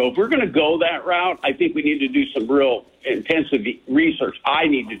further. So if we're going to go that route, I think we need to do some real intensive research. I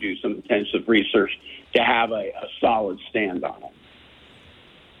need to do some intensive research to have a solid stand on it.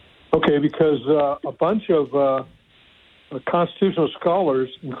 Okay, because a bunch of constitutional scholars,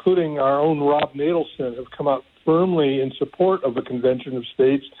 including our own Rob Natelson, have come out firmly in support of a convention of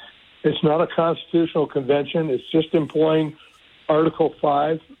states. It's not a constitutional convention. It's just employing Article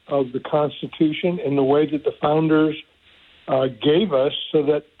 5 of the Constitution in the way that the founders gave us, so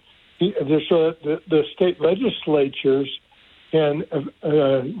that the state legislatures can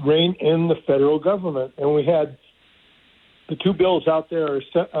rein in the federal government. And we had the two bills out there,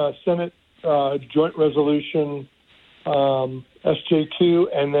 Senate Joint Resolution SJ2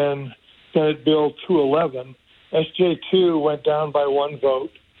 and then Senate Bill 211. SJ2 went down by one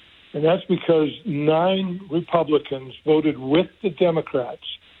vote. And that's because 9 Republicans voted with the Democrats.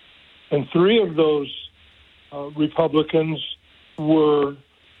 And 3 of those Republicans were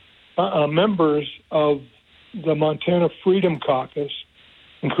members of the Montana Freedom Caucus,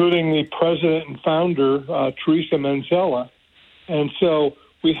 including the president and founder, Teresa Manzella. And so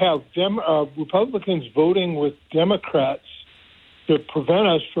we have Republicans voting with Democrats to prevent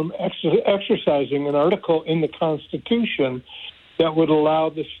us from exercising an article in the Constitution that would allow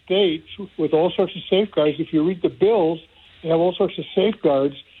the states, with all sorts of safeguards, if you read the bills, they have all sorts of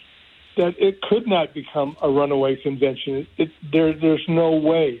safeguards, that it could not become a runaway convention. There's no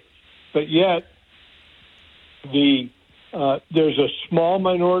way. But yet, there's a small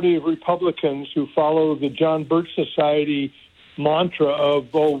minority of Republicans who follow the John Birch Society mantra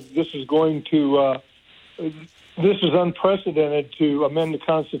of, this is unprecedented to amend the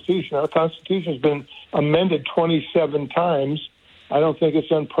Constitution. Our Constitution has been amended 27 times. I don't think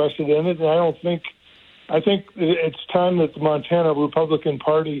it's unprecedented, and I think it's time that the Montana Republican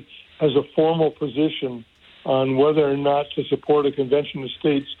Party has a formal position on whether or not to support a convention of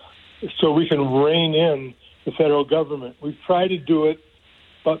states so we can rein in the federal government. We've tried to do it,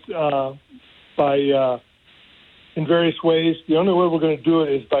 but in various ways. The only way we're going to do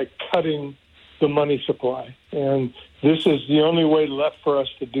it is by cutting the money supply, and this is the only way left for us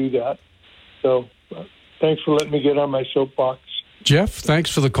to do that. So thanks for letting me get on my soapbox. Jeff,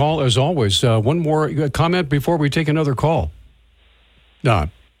 thanks for the call, as always. One more comment before we take another call. Don.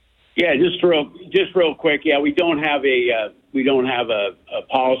 Yeah, just real quick. Yeah, we don't have a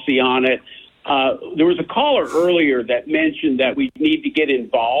policy on it. There was a caller earlier that mentioned that we need to get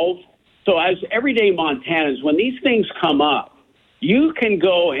involved. So as everyday Montanans, when these things come up, you can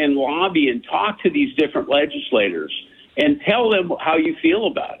go and lobby and talk to these different legislators and tell them how you feel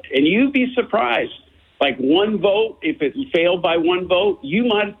about it. And you'd be surprised. Like one vote, if it failed by one vote, you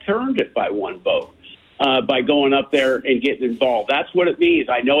might have turned it by one vote by going up there and getting involved. That's what it means.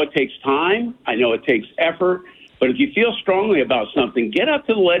 I know it takes time. I know it takes effort. But if you feel strongly about something, get up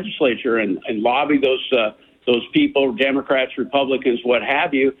to the legislature and lobby those people, Democrats, Republicans, what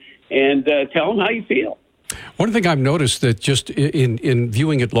have you, and tell them how you feel. One thing I've noticed that just in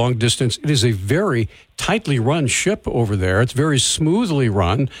viewing it long distance, it is a very tightly run ship over there. It's very smoothly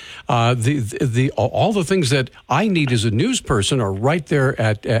run. All the things that I need as a news person are right there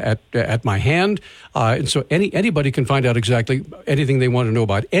at my hand, and so anybody can find out exactly anything they want to know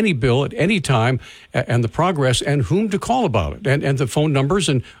about any bill at any time, and the progress and whom to call about it, and the phone numbers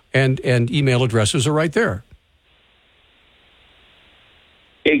and email addresses are right there.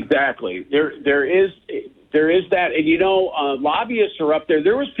 Exactly. There is There is that, and lobbyists are up there.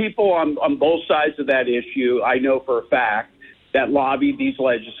 There was people on both sides of that issue, I know for a fact, that lobbied these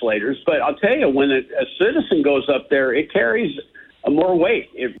legislators. But I'll tell you, when a citizen goes up there, it carries more weight.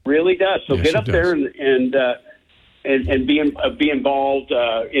 It really does. So get up there and be involved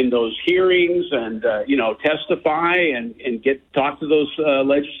in those hearings and testify and talk to those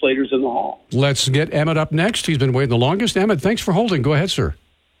legislators in the hall. Let's get Emmett up next. He's been waiting the longest. Emmett, thanks for holding. Go ahead, sir.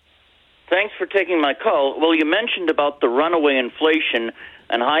 Thanks for taking my call. Well, you mentioned about the runaway inflation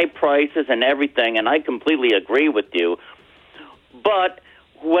and high prices and everything, and I completely agree with you. But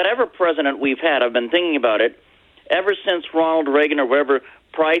whatever president we've had, I've been thinking about it, ever since Ronald Reagan or wherever,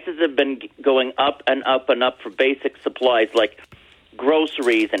 prices have been going up and up and up for basic supplies like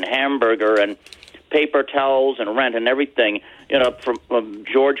groceries and hamburger and paper towels and rent and everything. From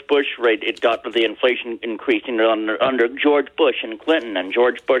George Bush, it got the inflation increasing under George Bush and Clinton and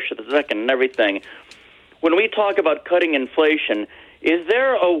George Bush II and everything. When we talk about cutting inflation, is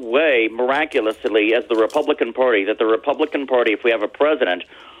there a way, miraculously, as the Republican Party, that the Republican Party, if we have a president,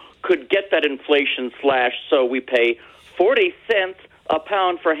 could get that inflation slashed so we pay 40 cents a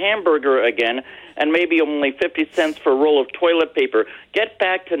pound for hamburger again and maybe only 50 cents for a roll of toilet paper? Get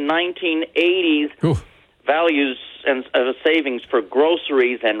back to 1980s values and savings for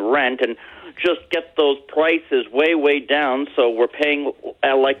groceries and rent and just get those prices way, way down so we're paying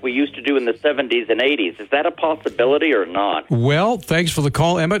like we used to do in the 70s and 80s. Is that a possibility or not? Well, thanks for the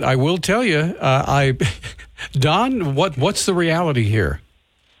call, Emmett. I will tell you, Don, what's the reality here?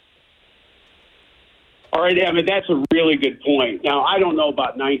 All right, Emmett, that's a really good point. Now, I don't know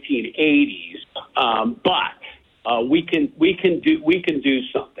about 1980s, but we can do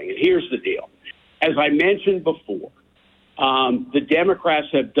something. And here's the deal. As I mentioned before, the Democrats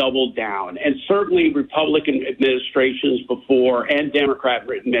have doubled down, and certainly Republican administrations before and Democrat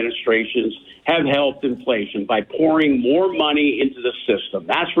administrations have helped inflation by pouring more money into the system.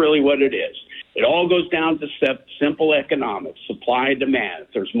 That's really what it is. It all goes down to simple economics, supply and demand.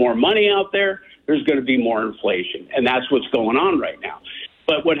 If there's more money out there, there's going to be more inflation, and that's what's going on right now.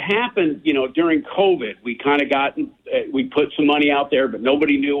 But what happened, during COVID, we kind of we put some money out there, but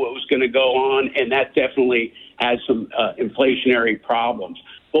nobody knew what was going to go on, and that definitely had some inflationary problems.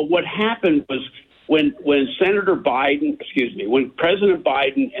 But what happened was when President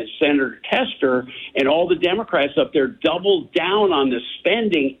Biden and Senator Tester and all the Democrats up there doubled down on the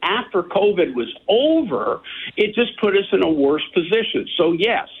spending after COVID was over, it just put us in a worse position. So,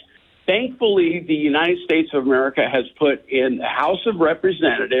 yes. Thankfully, the United States of America has put in the House of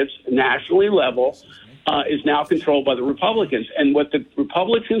Representatives, nationally level, is now controlled by the Republicans. And what the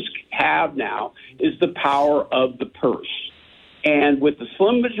Republicans have now is the power of the purse. And with the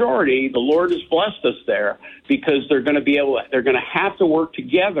slim majority, the Lord has blessed us there because they're going to have to work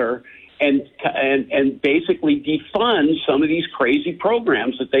together and basically defund some of these crazy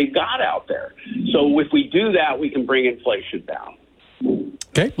programs that they've got out there. So if we do that, we can bring inflation down.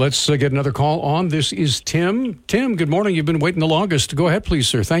 Okay, let's get another call on. This is Tim. Tim, good morning. You've been waiting the longest. Go ahead, please,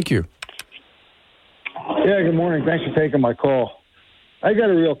 sir. Thank you. Yeah, good morning. Thanks for taking my call. I got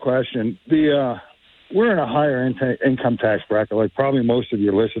a real question. We're in a higher income tax bracket, like probably most of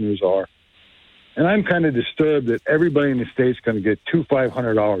your listeners are. And I'm kind of disturbed that everybody in the state's going to get two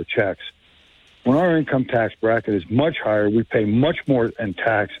 $500 checks. When our income tax bracket is much higher, we pay much more in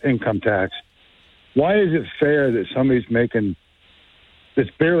income tax. Why is it fair that somebody's that's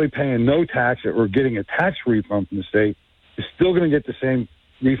barely paying no tax, that we're getting a tax refund from the state, is still going to get the same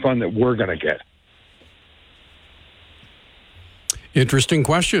refund that we're going to get? Interesting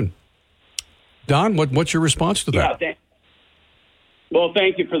question. Don, what's your response to that? Yeah, well,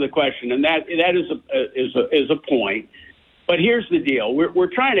 thank you for the question, and that is a point. But here's the deal: we're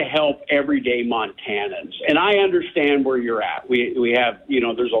trying to help everyday Montanans, and I understand where you're at. We have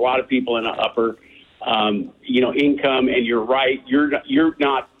there's a lot of people in the upper income, and you're right.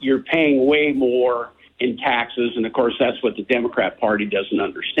 You're paying way more in taxes, and of course that's what the Democrat Party doesn't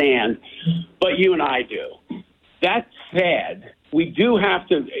understand. But you and I do. That said, we do have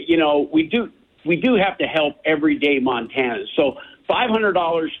to, we do have to help everyday Montanans. So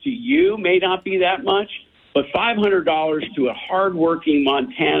 $500 to you may not be that much, but $500 to a hardworking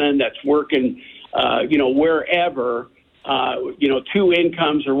Montanan that's working, wherever. Two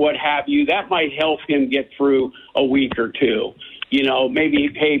incomes or what have you, that might help him get through a week or two. Maybe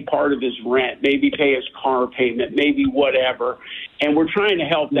pay part of his rent, maybe pay his car payment, maybe whatever. And we're trying to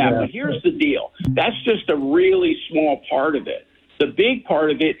help that. But here's the deal. That's just a really small part of it. The big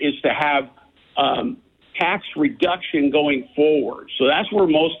part of it is to have tax reduction going forward. So that's where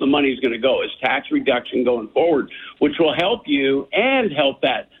most of the money is going to go, is tax reduction going forward, which will help you and help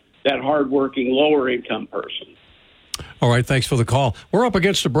that that hardworking lower income person. All right, thanks for the call. We're up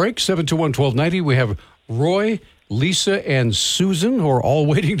against a break, 721-1290. We have Roy, Lisa, and Susan, who are all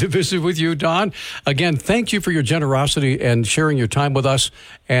waiting to visit with you, Don. Again, thank you for your generosity and sharing your time with us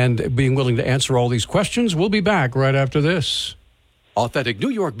and being willing to answer all these questions. We'll be back right after this. Authentic New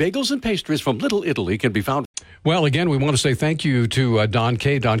York bagels and pastries from Little Italy can be found. Well, again, we want to say thank you to Don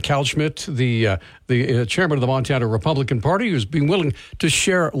Kalschmidt, the chairman of the Montana Republican Party, who's been willing to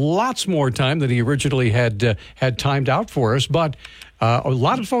share lots more time than he originally had timed out for us. But a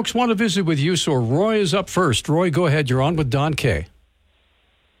lot of folks want to visit with you, so Roy is up first. Roy, go ahead. You're on with Don K.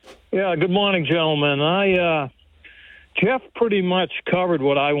 Yeah, good morning, gentlemen. Jeff pretty much covered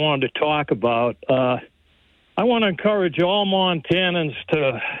what I wanted to talk about. I want to encourage all Montanans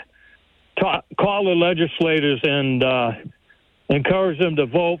to call the legislators and encourage them to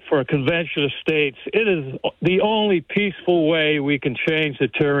vote for a convention of states. It is the only peaceful way we can change the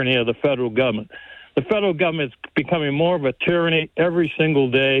tyranny of the federal government. The federal government is becoming more of a tyranny every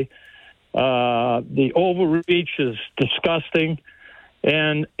single day. The overreach is disgusting,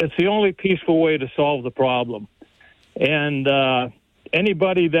 and it's the only peaceful way to solve the problem. And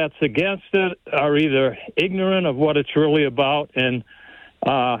anybody that's against it are either ignorant of what it's really about, and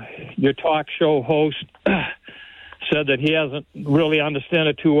your talk show host said that he hasn't really understood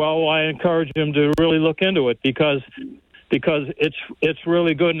it too well. I encourage him to really look into it because it's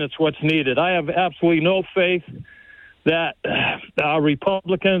really good and it's what's needed. I have absolutely no faith that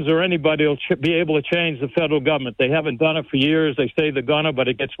Republicans or anybody will be able to change the federal government. They haven't done it for years. They say they're gonna, but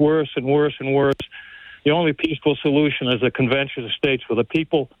it gets worse and worse and worse. The only peaceful solution is a convention of states where the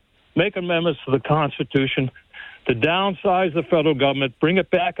people make amendments to the Constitution to downsize the federal government, bring it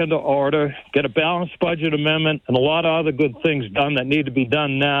back into order, get a balanced budget amendment, and a lot of other good things done that need to be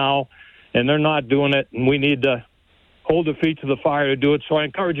done now, and they're not doing it, and we need to hold their feet to the fire to do it. So I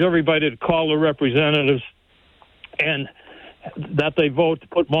encourage everybody to call their representatives and that they vote to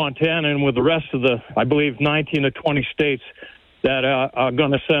put Montana in with the rest of the, I believe, 19 or 20 states that are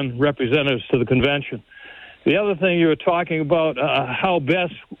going to send representatives to the convention. The other thing you were talking about,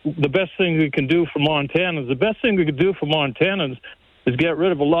 the best thing we can do for Montanans. The best thing we could do for Montanans is get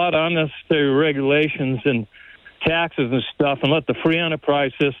rid of a lot of unnecessary regulations and taxes and stuff, and let the free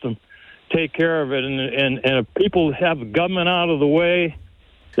enterprise system take care of it. And if people have the government out of the way,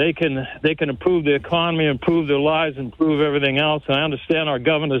 they can improve the economy, improve their lives, improve everything else. And I understand our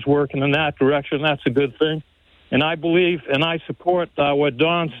governor's working in that direction. That's a good thing. And I believe and I support what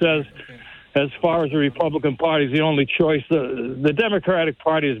Don says. As far as the Republican Party is the only choice, the Democratic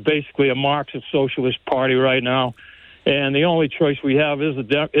Party is basically a Marxist socialist party right now, and the only choice we have is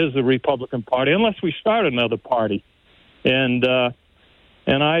the Republican Party, unless we start another party. And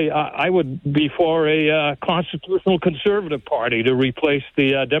I would be for a constitutional conservative party to replace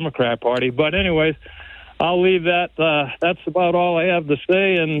the Democrat Party. But anyways, I'll leave that. That's about all I have to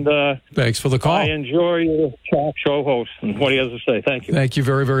say. And thanks for the call. I enjoy your talk show host and what he has to say. Thank you. Thank you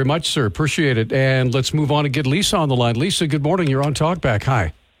very, very much, sir. Appreciate it. And let's move on and get Lisa on the line. Lisa, good morning. You're on Talkback.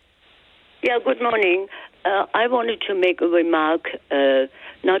 Hi. Yeah, good morning. I wanted to make a remark,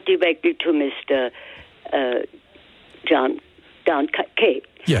 not directly to Mr. Don K.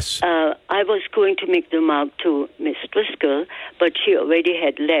 Yes. I was going to make the remark to Miss Driscoll, but she already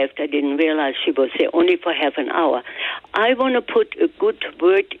had left. I didn't realize she was there only for half an hour. I want to put a good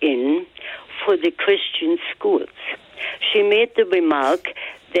word in for the Christian schools. She made the remark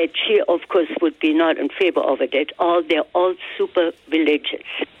that she, of course, would be not in favor of it at all. They're all super religious.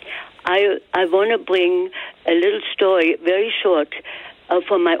 I want to bring a little story, very short,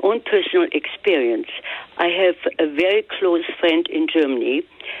 from my own personal experience. I have a very close friend in Germany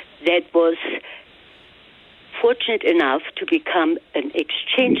that was fortunate enough to become an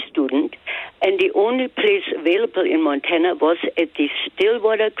exchange student, and the only place available in Montana was at the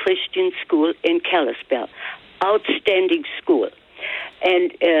Stillwater Christian School in Kalispell. Outstanding school.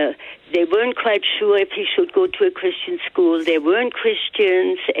 And they weren't quite sure if he should go to a Christian school. They weren't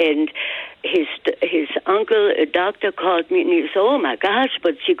Christians, and his uncle, a doctor, called me, and he said, "Oh my gosh,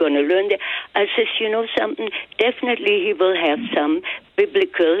 what's he going to learn there?" I says, "You know something? Definitely he will have some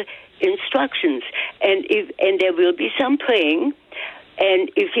biblical instructions, and there will be some praying.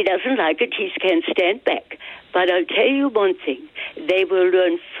 And if he doesn't like it, he can stand back. But I'll tell you one thing. They will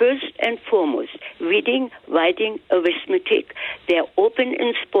learn first and foremost reading, writing, arithmetic. They're open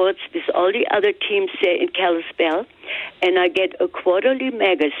in sports with all the other teams there in Kalispell. And I get a quarterly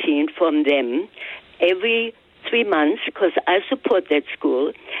magazine from them every 3 months because I support that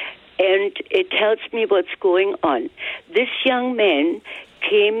school. And it tells me what's going on. This young man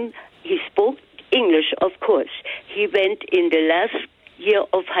came, he spoke English, of course. He went in the last year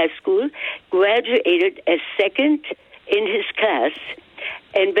of high school, graduated as second in his class.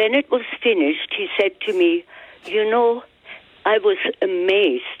 And when it was finished, he said to me, you know, I was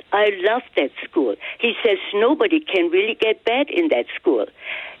amazed. I loved that school. He says nobody can really get bad in that school.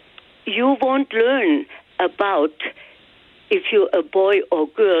 You won't learn about if you're a boy or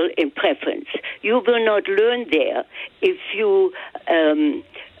girl in preference. You will not learn there if you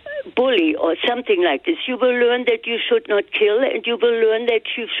bully or something like this. You will learn that you should not kill, and you will learn that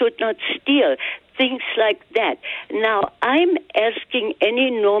you should not steal. Things like that. Now, I'm asking any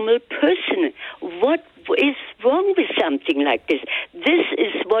normal person, what is wrong with something like this? This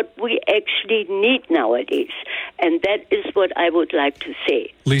is what we actually need nowadays, and that is what I would like to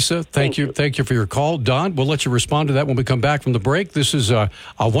say. Lisa, thank you. Thank you for your call. Don, we'll let you respond to that when we come back from the break. This is a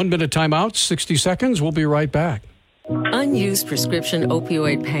 1-minute timeout, 60 seconds. We'll be right back. Unused prescription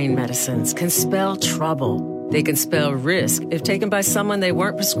opioid pain medicines can spell trouble. They can spell risk if taken by someone they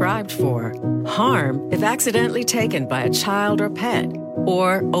weren't prescribed for, harm if accidentally taken by a child or pet,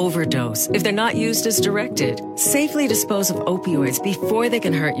 or overdose if they're not used as directed. Safely dispose of opioids before they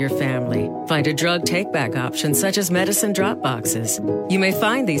can hurt your family. Find a drug take-back option such as medicine drop boxes. You may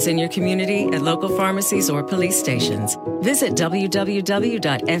find these in your community at local pharmacies or police stations. Visit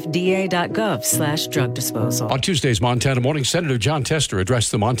www.fda.gov/drug disposal. On Tuesday's Montana Morning, Senator Jon Tester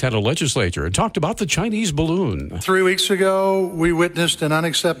addressed the Montana legislature and talked about the Chinese balloon. 3 weeks ago, we witnessed an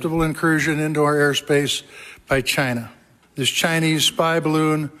unacceptable incursion into our airspace by China. This Chinese spy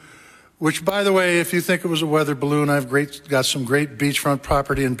balloon, which, by the way, if you think it was a weather balloon, I've got some great beachfront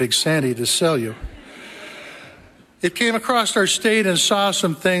property in Big Sandy to sell you. It came across our state and saw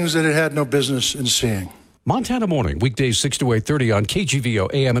some things that it had no business in seeing. Montana Morning, weekdays 6 to 8:30 on KGVO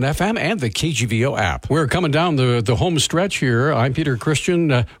AM and FM and the KGVO app. We're coming down the home stretch here. I'm Peter Christian.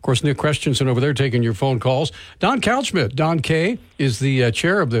 Of course, Nick Christensen over there taking your phone calls. Don Kalschmidt, Don K., is the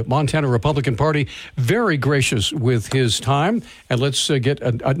chair of the Montana Republican Party. Very gracious with his time. And let's get...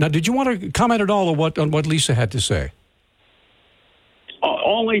 now, did you want to comment at all on what Lisa had to say?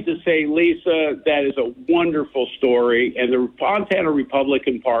 Only to say, Lisa, that is a wonderful story, and the Montana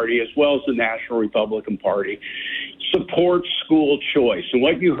Republican Party, as well as the National Republican Party, supports school choice. And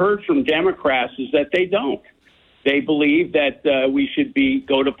what you heard from Democrats is that they don't. They believe that we should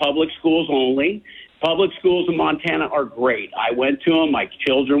go to public schools only. Public schools in Montana are great. I went to them, my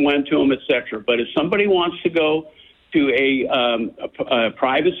children went to them, etc. But if somebody wants to go to a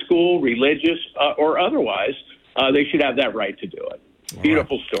private school, religious or otherwise, they should have that right to do it.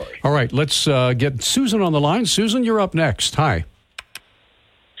 Beautiful story. All right, let's get Susan on the line. Susan, you're up next. Hi.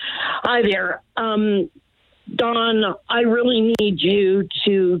 Hi there. Don, I really need you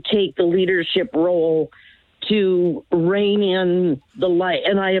to take the leadership role to rein in the light.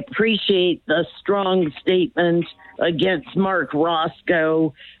 And I appreciate the strong statement against Mark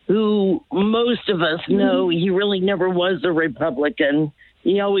Roscoe, who most of us know he really never was a Republican.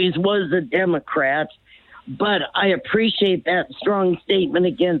 He always was a Democrat. But I appreciate that strong statement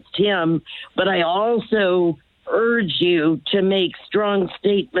against him. But I also urge you to make strong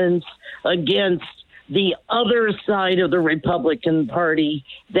statements against the other side of the Republican Party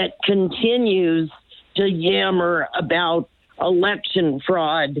that continues to yammer about election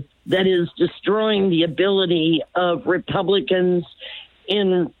fraud that is destroying the ability of Republicans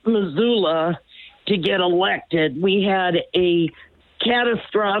in Missoula to get elected. We had a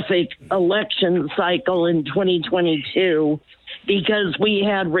catastrophic election cycle in 2022 because we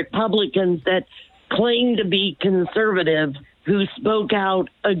had Republicans that claimed to be conservative who spoke out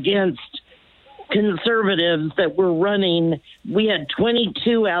against conservatives that were running. We had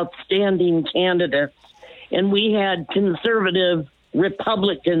 22 outstanding candidates, and we had conservative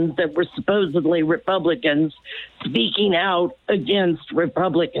Republicans that were supposedly Republicans speaking out against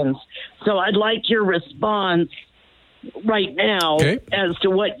Republicans. So I'd like your response right now as to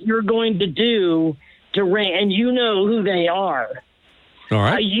what you're going to do to and you know who they are. All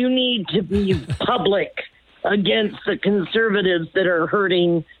right. You need to be public against the conservatives that are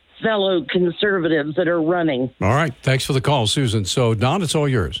hurting fellow conservatives that are running. All right. Thanks for the call, Susan. So, Don, it's all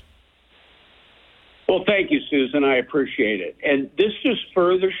yours. Well, thank you, Susan. I appreciate it. And this just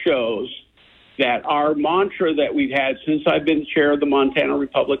further shows that our mantra that we've had since I've been chair of the Montana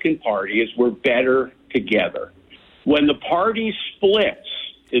Republican Party is we're better together. When the party splits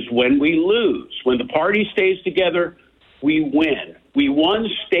is when we lose. When the party stays together, we win. We won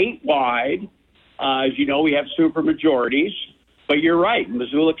statewide. As you know, we have supermajorities. But you're right. In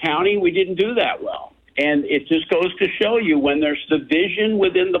Missoula County, we didn't do that well. And it just goes to show you when there's division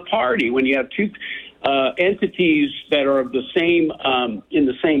within the party, when you have two entities that are of the same in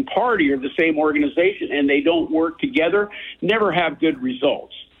the same party or the same organization, and they don't work together, never have good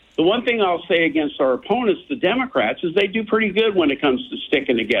results. The one thing I'll say against our opponents, the Democrats, is they do pretty good when it comes to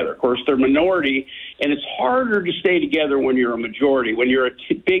sticking together. Of course, they're minority, and it's harder to stay together when you're a majority, when you're a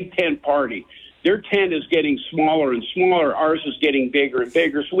big tent party. Their tent is getting smaller and smaller. Ours is getting bigger and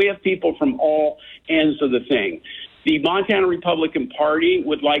bigger. So we have people from all ends of the thing. The Montana Republican Party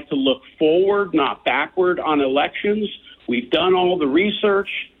would like to look forward, not backward, on elections. We've done all the research.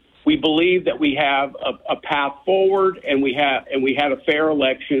 We believe that we have a path forward, and we had a fair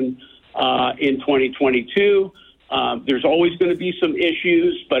election in 2022. There's always going to be some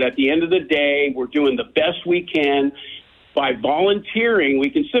issues, but at the end of the day, we're doing the best we can. By volunteering, we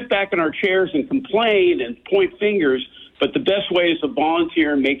can sit back in our chairs and complain and point fingers, but the best way is to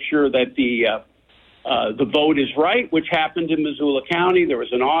volunteer and make sure that the vote is right, which happened in Missoula County. There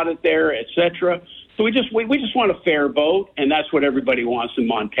was an audit there, et cetera. So we just want a fair vote, and that's what everybody wants in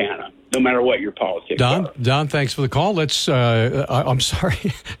Montana, no matter what your politics are. Don, thanks for the call. I'm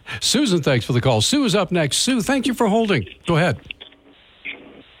sorry. Susan, thanks for the call. Sue is up next. Sue, thank you for holding. Go ahead.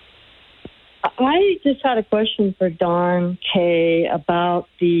 I just had a question for Don Kay about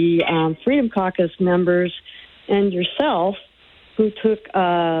the Freedom Caucus members and yourself who took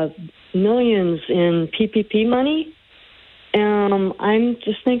millions in PPP money. I'm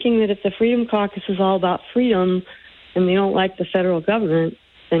just thinking that if the Freedom Caucus is all about freedom and they don't like the federal government,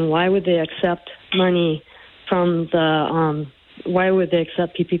 then why would they accept money from why would they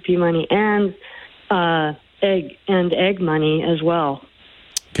accept PPP money and egg money as well?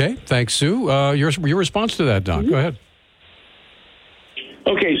 Okay, thanks, Sue. Your response to that, Don. Go ahead.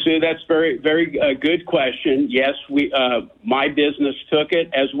 Okay, Sue, that's very, very good question. Yes, my business took it,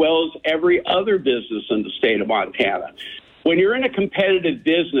 as well as every other business in the state of Montana. When you're in a competitive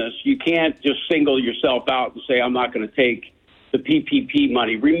business, you can't just single yourself out and say, I'm not going to take the PPP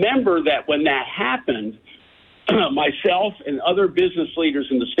money. Remember that when that happened, myself and other business leaders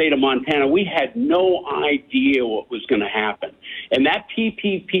in the state of Montana, we had no idea what was going to happen. And that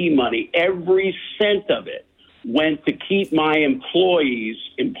PPP money, every cent of it, went to keep my employees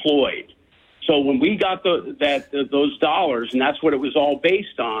employed. So when we got those dollars, and that's what it was all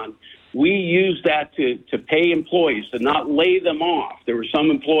based on, we used that to pay employees, to not lay them off. There were some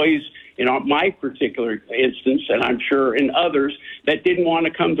employees in my particular instance, and I'm sure in others, that didn't want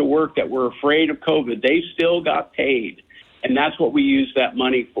to come to work, that were afraid of COVID. They still got paid, and that's what we used that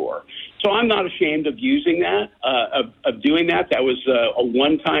money for. So I'm not ashamed of using that, of doing that. That was a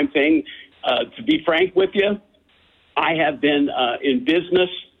one-time thing. To be frank with you, I have been in business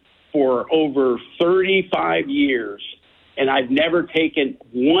for over 35 years, and I've never taken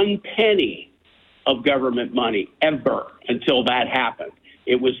one penny of government money ever until that happened.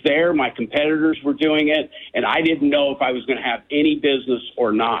 It was there. My competitors were doing it, and I didn't know if I was going to have any business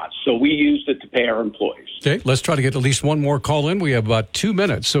or not. So we used it to pay our employees. Okay, let's try to get at least one more call in. We have about 2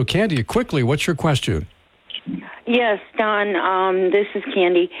 minutes. So, Candy, quickly, what's your question? Yes, Don, this is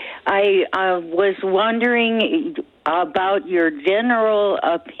Candy. I was wondering about your general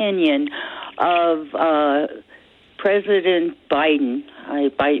opinion of President Biden. I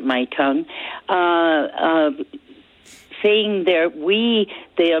bite my tongue. Saying that we,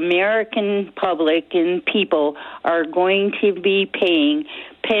 the American public and people, are going to be paying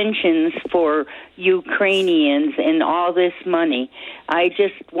pensions for Ukrainians and all this money. I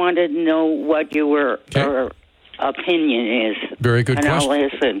just wanted to know what your opinion is. Very good question. I'll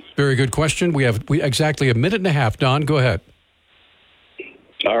listen. Very good question. We have exactly a minute and a half. Don, go ahead.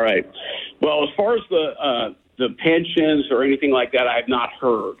 All right. Well, as far as the pensions or anything like that, I've not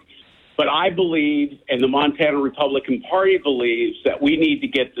heard. But I believe, and the Montana Republican Party believes, that we need to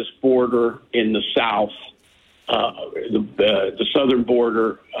get this border in the south, the southern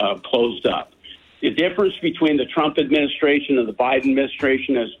border, closed up. The difference between the Trump administration and the Biden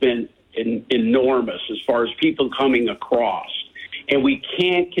administration has been enormous as far as people coming across. And we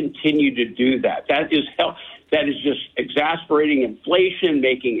can't continue to do that. That is just exasperating inflation,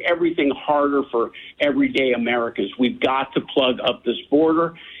 making everything harder for everyday Americans. We've got to plug up this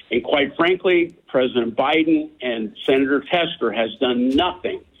border. And quite frankly, President Biden and Senator Tester has done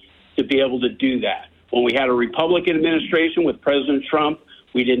nothing to be able to do that. When we had a Republican administration with President Trump,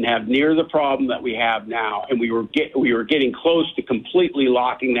 we didn't have near the problem that we have now, and we were getting close to completely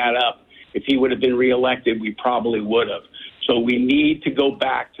locking that up. If he would have been reelected, we probably would have. So we need to go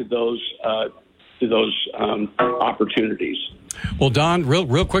back to those opportunities. Well, Don,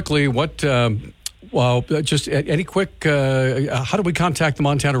 real quickly, what? Well, just any quick, how do we contact the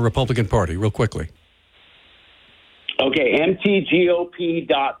Montana Republican Party, real quickly? Okay,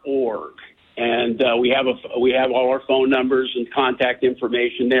 mtgop.org. and we have all our phone numbers and contact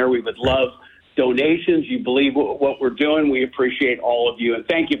information there. We would love donations. You believe what we're doing. We appreciate all of you, and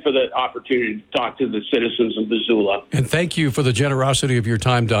thank you for the opportunity to talk to the citizens of Missoula. And thank you for the generosity of your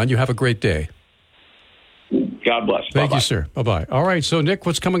time, Don. You have a great day. God bless. Thank you, sir. Bye-bye. All right, so Nick,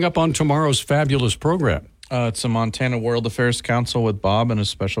 what's coming up on tomorrow's fabulous program? It's a Montana World Affairs Council with Bob and a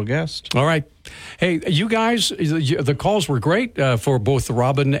special guest. All right. Hey, you guys, the calls were great for both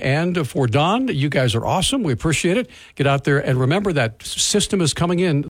Robin and for Don. You guys are awesome. We appreciate it. Get out there and remember that system is coming in.